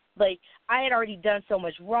 Like, I had already done so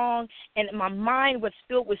much wrong, and my mind was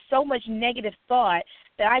filled with so much negative thought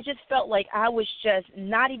that I just felt like I was just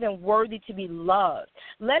not even worthy to be loved,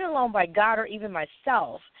 let alone by God or even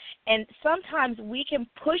myself. And sometimes we can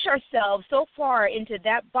push ourselves so far into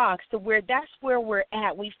that box to where that's where we're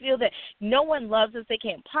at. We feel that no one loves us. They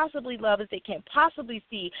can't possibly love us. They can't possibly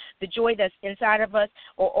see the joy that's inside of us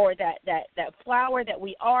or that flower that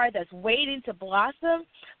we are that's waiting to blossom.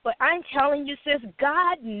 But I'm telling you, sis,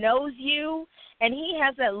 God knows you, and he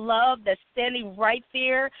has that love that's standing right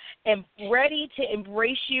there and ready to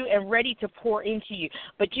embrace you and ready to pour into you.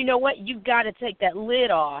 But you know what? You've got to take that lid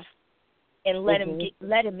off and let him in.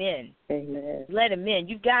 Amen. Let him in.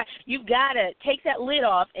 You've got to take that lid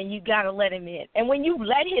off, and you've got to let him in. And when you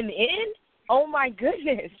let him in, oh my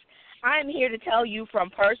goodness, I'm here to tell you from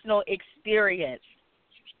personal experience.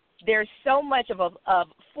 There's so much of a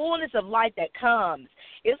fullness of life that comes.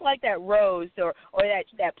 It's like that rose or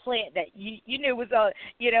that plant that you knew was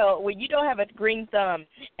when you don't have a green thumb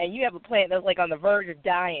and you have a plant that's like on the verge of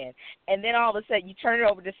dying, and then all of a sudden you turn it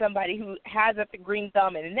over to somebody who has a green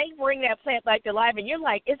thumb and they bring that plant back to life, and you're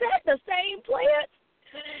like, is that the same plant?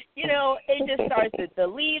 It just starts the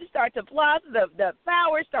leaves start to blossom, the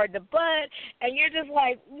flowers start to bud, and you're just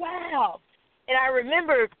like, wow. And I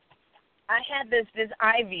remember I had this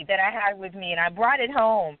ivy that I had with me, and I brought it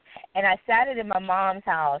home, and I sat it in my mom's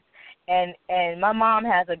house, and my mom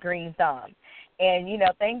has a green thumb, and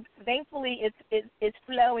thankfully it's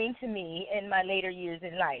flowing to me in my later years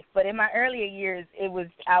in life, but in my earlier years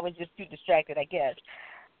I was just too distracted, I guess.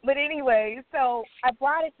 But anyway, so I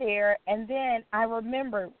brought it there, and then I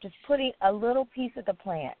remember just putting a little piece of the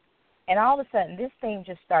plant And all of a sudden, this thing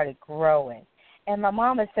just started growing. And my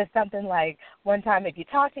mama said something like, one time, if you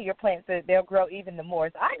talk to your plants, they'll grow even the more.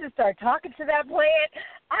 So I just started talking to that plant.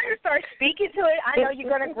 I just started speaking to it. I know you're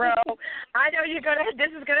going to grow. I know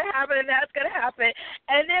this is going to happen and that's going to happen.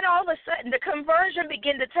 And then all of a sudden, the conversion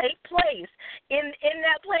began to take place in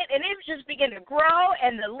that plant. And it just began to grow,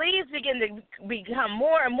 and the leaves began to become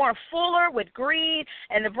more and more fuller with green,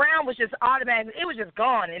 and the brown was just automatic. It was just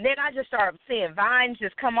gone. And then I just started seeing vines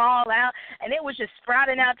just come all out, and it was just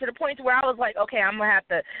sprouting out to the point where I was like, okay, I'm going to have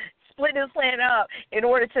to split this plant up in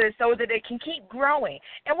order so that it can keep growing.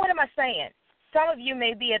 And what am I saying? Some of you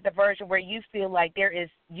may be at the version where you feel like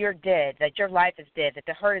you're dead, that your life is dead, that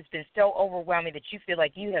the hurt has been so overwhelming that you feel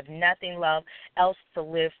like you have nothing else to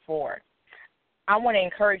live for. I want to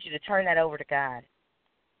encourage you to turn that over to God.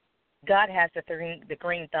 God has the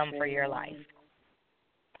green thumb for your life.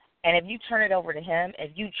 And if you turn it over to Him,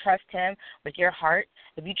 if you trust Him with your heart,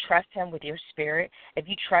 if you trust Him with your spirit, if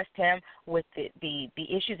you trust Him with the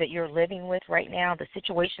issues that you're living with right now, the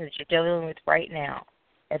situations that you're dealing with right now,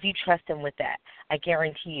 if you trust Him with that, I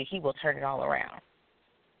guarantee you He will turn it all around.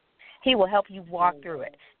 He will help you walk through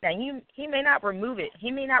it. Now, He may not remove it.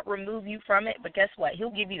 He may not remove you from it, but guess what?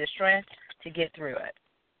 He'll give you the strength to get through it.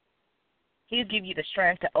 He'll give you the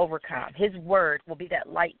strength to overcome. His word will be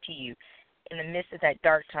that light to you in the midst of that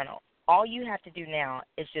dark tunnel. All you have to do now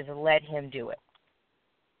is just let Him do it.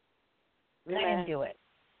 Let Him do it.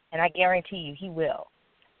 And I guarantee you He will.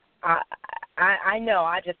 I know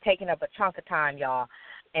I just taken up a chunk of time, y'all,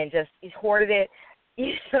 and just hoarded it,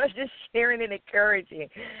 just sharing and encouraging.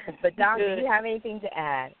 But, Doctor, do you have anything to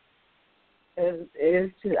add?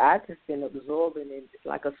 It's just, I just been absorbing it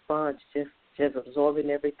like a sponge, just absorbing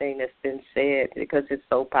everything that's been said, because it's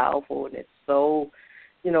so powerful and it's so,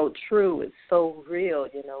 true. It's so real,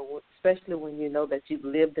 especially when you know that you've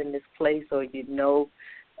lived in this place, or you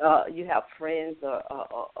have friends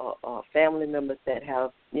or family members that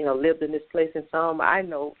have, lived in this place. And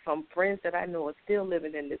some friends that I know are still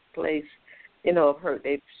living in this place, of hurt.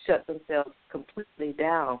 They've shut themselves completely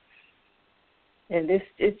down. And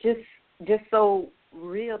it's just so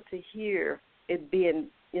real to hear it being,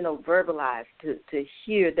 verbalized, to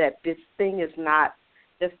hear that this thing is not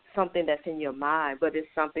just something that's in your mind, but it's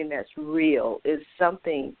something that's real. It's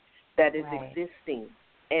something that is existing,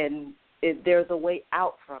 and there's a way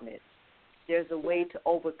out from it. There's a way to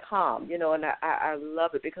overcome, and I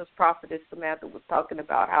love it, because Prophetess Samantha was talking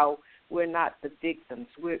about how we're not the victims.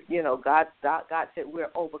 We're, God said we're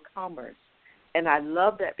overcomers, and I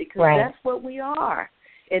love that, because that's what we are.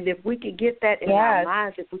 And if we could get that in our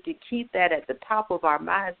minds, if we could keep that at the top of our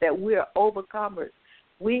minds, that we're overcomers,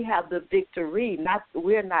 we have the victory.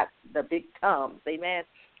 We're not the victims, amen.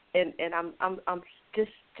 And I'm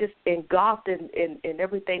just engulfed in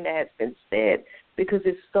everything that has been said, because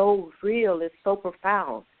it's so real, it's so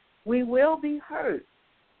profound. We will be hurt.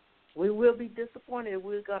 We will be disappointed.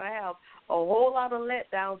 We're going to have a whole lot of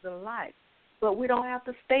letdowns in life, but we don't have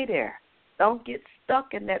to stay there. Don't get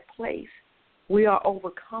stuck in that place. We are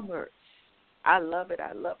overcomers. I love it.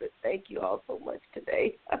 I love it. Thank you all so much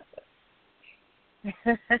today.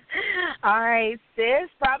 All right, sis,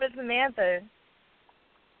 Prophetess Samantha.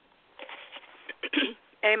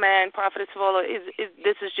 Amen. Prophetess Servola,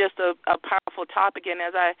 this is just a powerful topic, and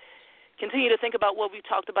as I continue to think about what we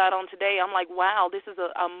talked about on today, I'm like, wow, this is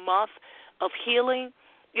a month of healing.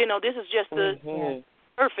 This is just the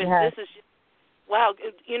surface. This is just, wow,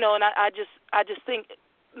 and I just think,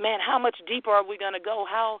 man, how much deeper are we going to go?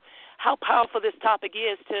 How powerful this topic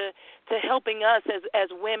is to helping us as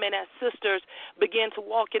women, as sisters, begin to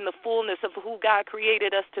walk in the fullness of who God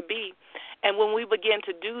created us to be. And when we begin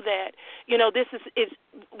to do that, this is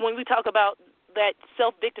when we talk about that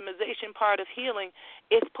self-victimization part of healing,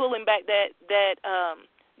 it's pulling back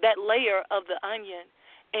that layer of the onion.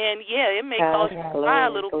 And, it may cause you to cry a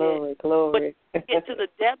little bit, but get to the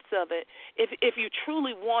depths of it. If you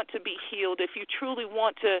truly want to be healed, if you truly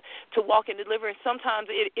want to walk in deliverance, sometimes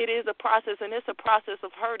it is a process, and it's a process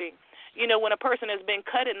of hurting. When a person has been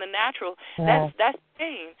cut in the natural, that's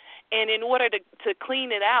pain. And in order to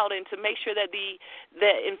clean it out and to make sure that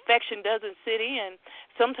the infection doesn't sit in,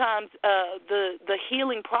 sometimes the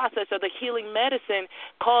healing process or the healing medicine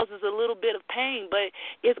causes a little bit of pain, but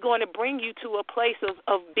it's going to bring you to a place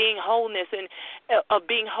of being wholeness and of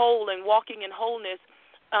being whole and walking in wholeness.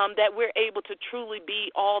 That we're able to truly be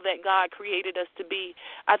all that God created us to be.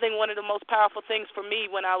 I think one of the most powerful things for me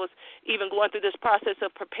when I was even going through this process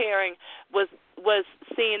of preparing was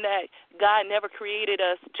seeing that God never created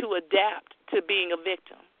us to adapt to being a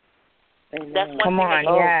victim. Amen. That's one thing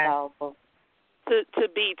powerful.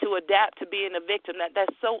 To adapt to being a victim.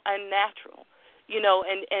 That's so unnatural.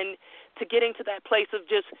 and to getting to that place of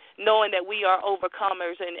just knowing that we are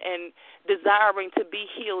overcomers and desiring to be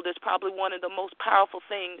healed is probably one of the most powerful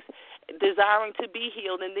things, desiring to be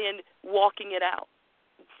healed and then walking it out,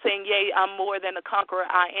 saying, yea, I'm more than a conqueror.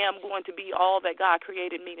 I am going to be all that God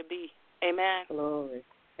created me to be. Amen. Glory.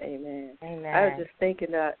 Amen. Amen. I was just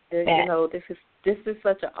thinking that, this is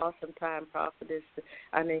such an awesome time, Prophetess.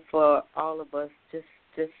 I mean, for all of us, just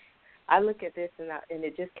I look at this and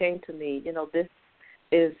it just came to me, this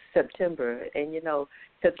is September, and,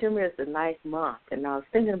 September is the 9th month, and I was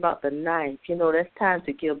thinking about the 9th, that's time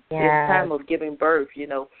to give, it's time of giving birth,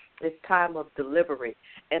 it's time of delivery,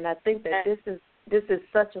 and I think that this is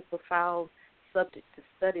such a profound subject to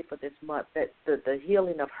study for this month, that the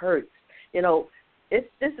healing of hurts,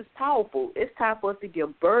 this is powerful. It's time for us to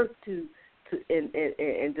give birth to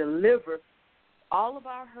and deliver all of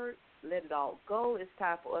our hurt, let it all go. It's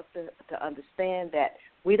time for us to understand that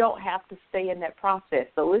we don't have to stay in that process.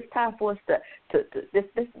 So it's time for us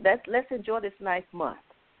let's enjoy this nice month.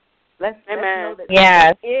 Let's know that this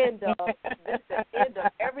is the end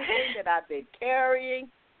of everything that I've been carrying.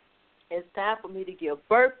 It's time for me to give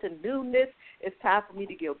birth to newness. It's time for me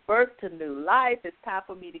to give birth to new life. It's time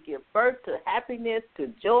for me to give birth to happiness, to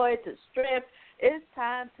joy, to strength. It's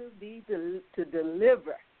time to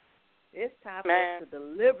deliver. It's time for us to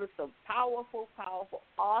deliver some powerful, powerful,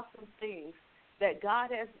 awesome things that God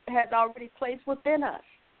has already placed within us.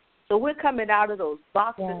 So we're coming out of those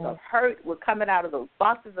boxes of hurt. We're coming out of those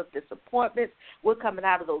boxes of disappointments. We're coming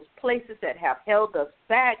out of those places that have held us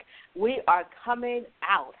back. We are coming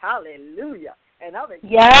out. Hallelujah. And I'm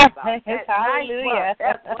excited about that. Hallelujah.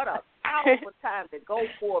 That's what a powerful time to go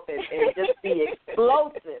forth and just be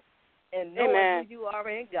explosive and knowing who you are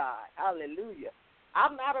in God. Hallelujah.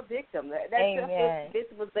 I'm not a victim. That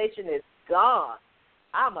victimization is gone.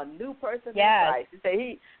 I'm a new person in Christ.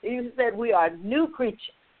 He said we are new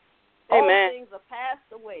creatures. All things are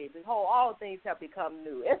passed away. Behold, all things have become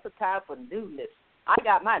new. It's a time for newness. I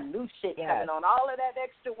got my new shit coming on. All of that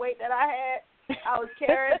extra weight that I was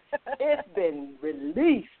carrying, it's been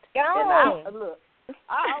released. And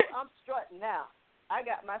I'm strutting now. I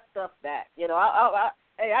got my stuff back.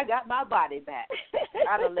 I got my body back.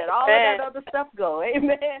 I done let all of that other stuff go.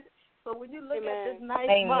 Amen. So when you look at this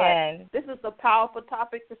nice month, this is a powerful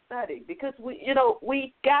topic to study because we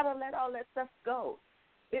gotta let all that stuff go.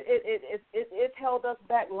 It's held us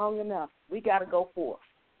back long enough. We got to go forth.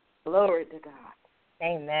 Glory to God.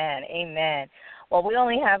 Amen. Amen. Well, we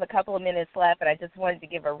only have a couple of minutes left, but I just wanted to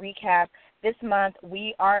give a recap. This month,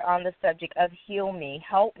 we are on the subject of Heal Me.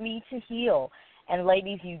 Help me to heal. And,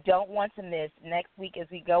 ladies, you don't want to miss next week as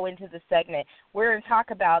we go into the segment. We're going to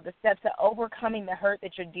talk about the steps to overcoming the hurt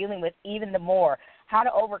that you're dealing with even the more, how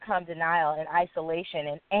to overcome denial and isolation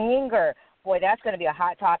and anger. Boy, that's going to be a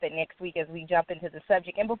hot topic next week as we jump into the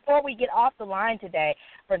subject. And before we get off the line today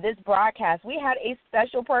for this broadcast, we had a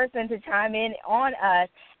special person to chime in on us,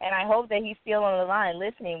 and I hope that he's still on the line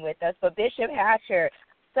listening with us. But Bishop Hatcher,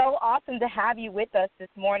 so awesome to have you with us this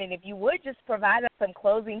morning. If you would just provide us some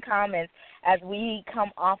closing comments as we come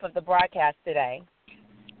off of the broadcast today.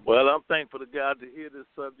 Well, I'm thankful to God to hear this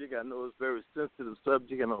subject. I know it's a very sensitive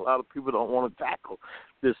subject, and a lot of people don't want to tackle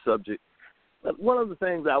this subject. But one of the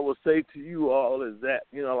things I will say to you all is that,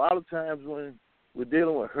 a lot of times when we're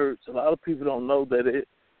dealing with hurts, a lot of people don't know that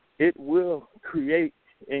it will create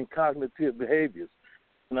cognitive behaviors.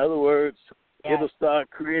 In other words, it'll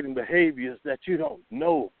start creating behaviors that you don't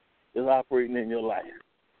know is operating in your life.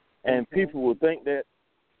 And people will think that,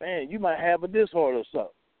 man, you might have a disorder or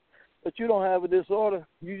something. But you don't have a disorder.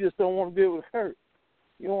 You just don't want to deal with hurt.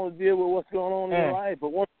 You want to deal with what's going on in your life.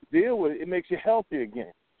 But once you deal with it, it makes you healthy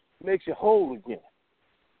again. It makes you whole again.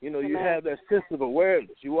 You have that sense of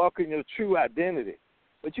awareness. You walk in your true identity.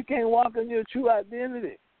 But you can't walk in your true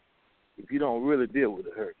identity if you don't really deal with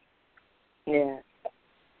the hurt. Yeah.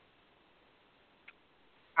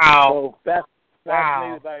 So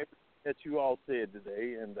fascinated by everything that you all said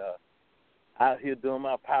today, and out here doing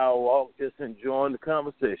my power walk, just enjoying the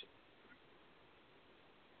conversation.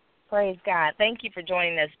 Praise God. Thank you for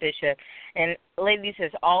joining us, Bishop. And ladies,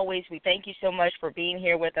 as always, we thank you so much for being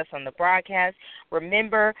here with us on the broadcast.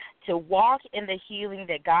 Remember to walk in the healing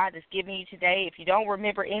that God is giving you today. If you don't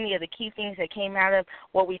remember any of the key things that came out of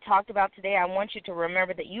what we talked about today, I want you to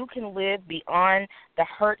remember that you can live beyond the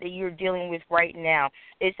hurt that you're dealing with right now.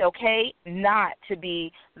 It's okay not to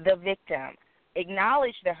be the victim.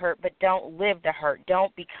 Acknowledge the hurt, but don't live the hurt.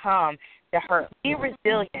 Don't become the hurt. Be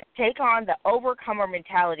resilient. Take on the overcomer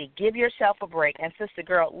mentality. Give yourself a break. And, sister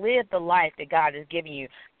girl, live the life that God has given you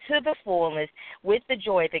to the fullness with the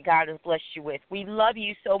joy that God has blessed you with. We love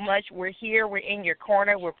you so much. We're here. We're in your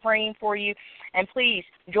corner. We're praying for you. And please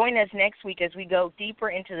join us next week as we go deeper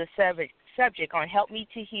into the subject on Help Me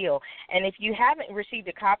to Heal. And if you haven't received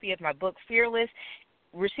a copy of my book, Fearless,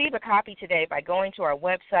 receive a copy today by going to our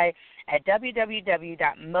website at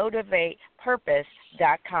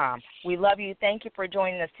www.motivatepurpose.com. We love you. Thank you for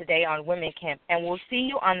joining us today on Women Camp, and we'll see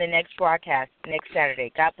you on the next broadcast next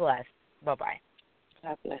Saturday. God bless. Bye-bye.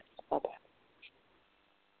 God bless. Bye-bye.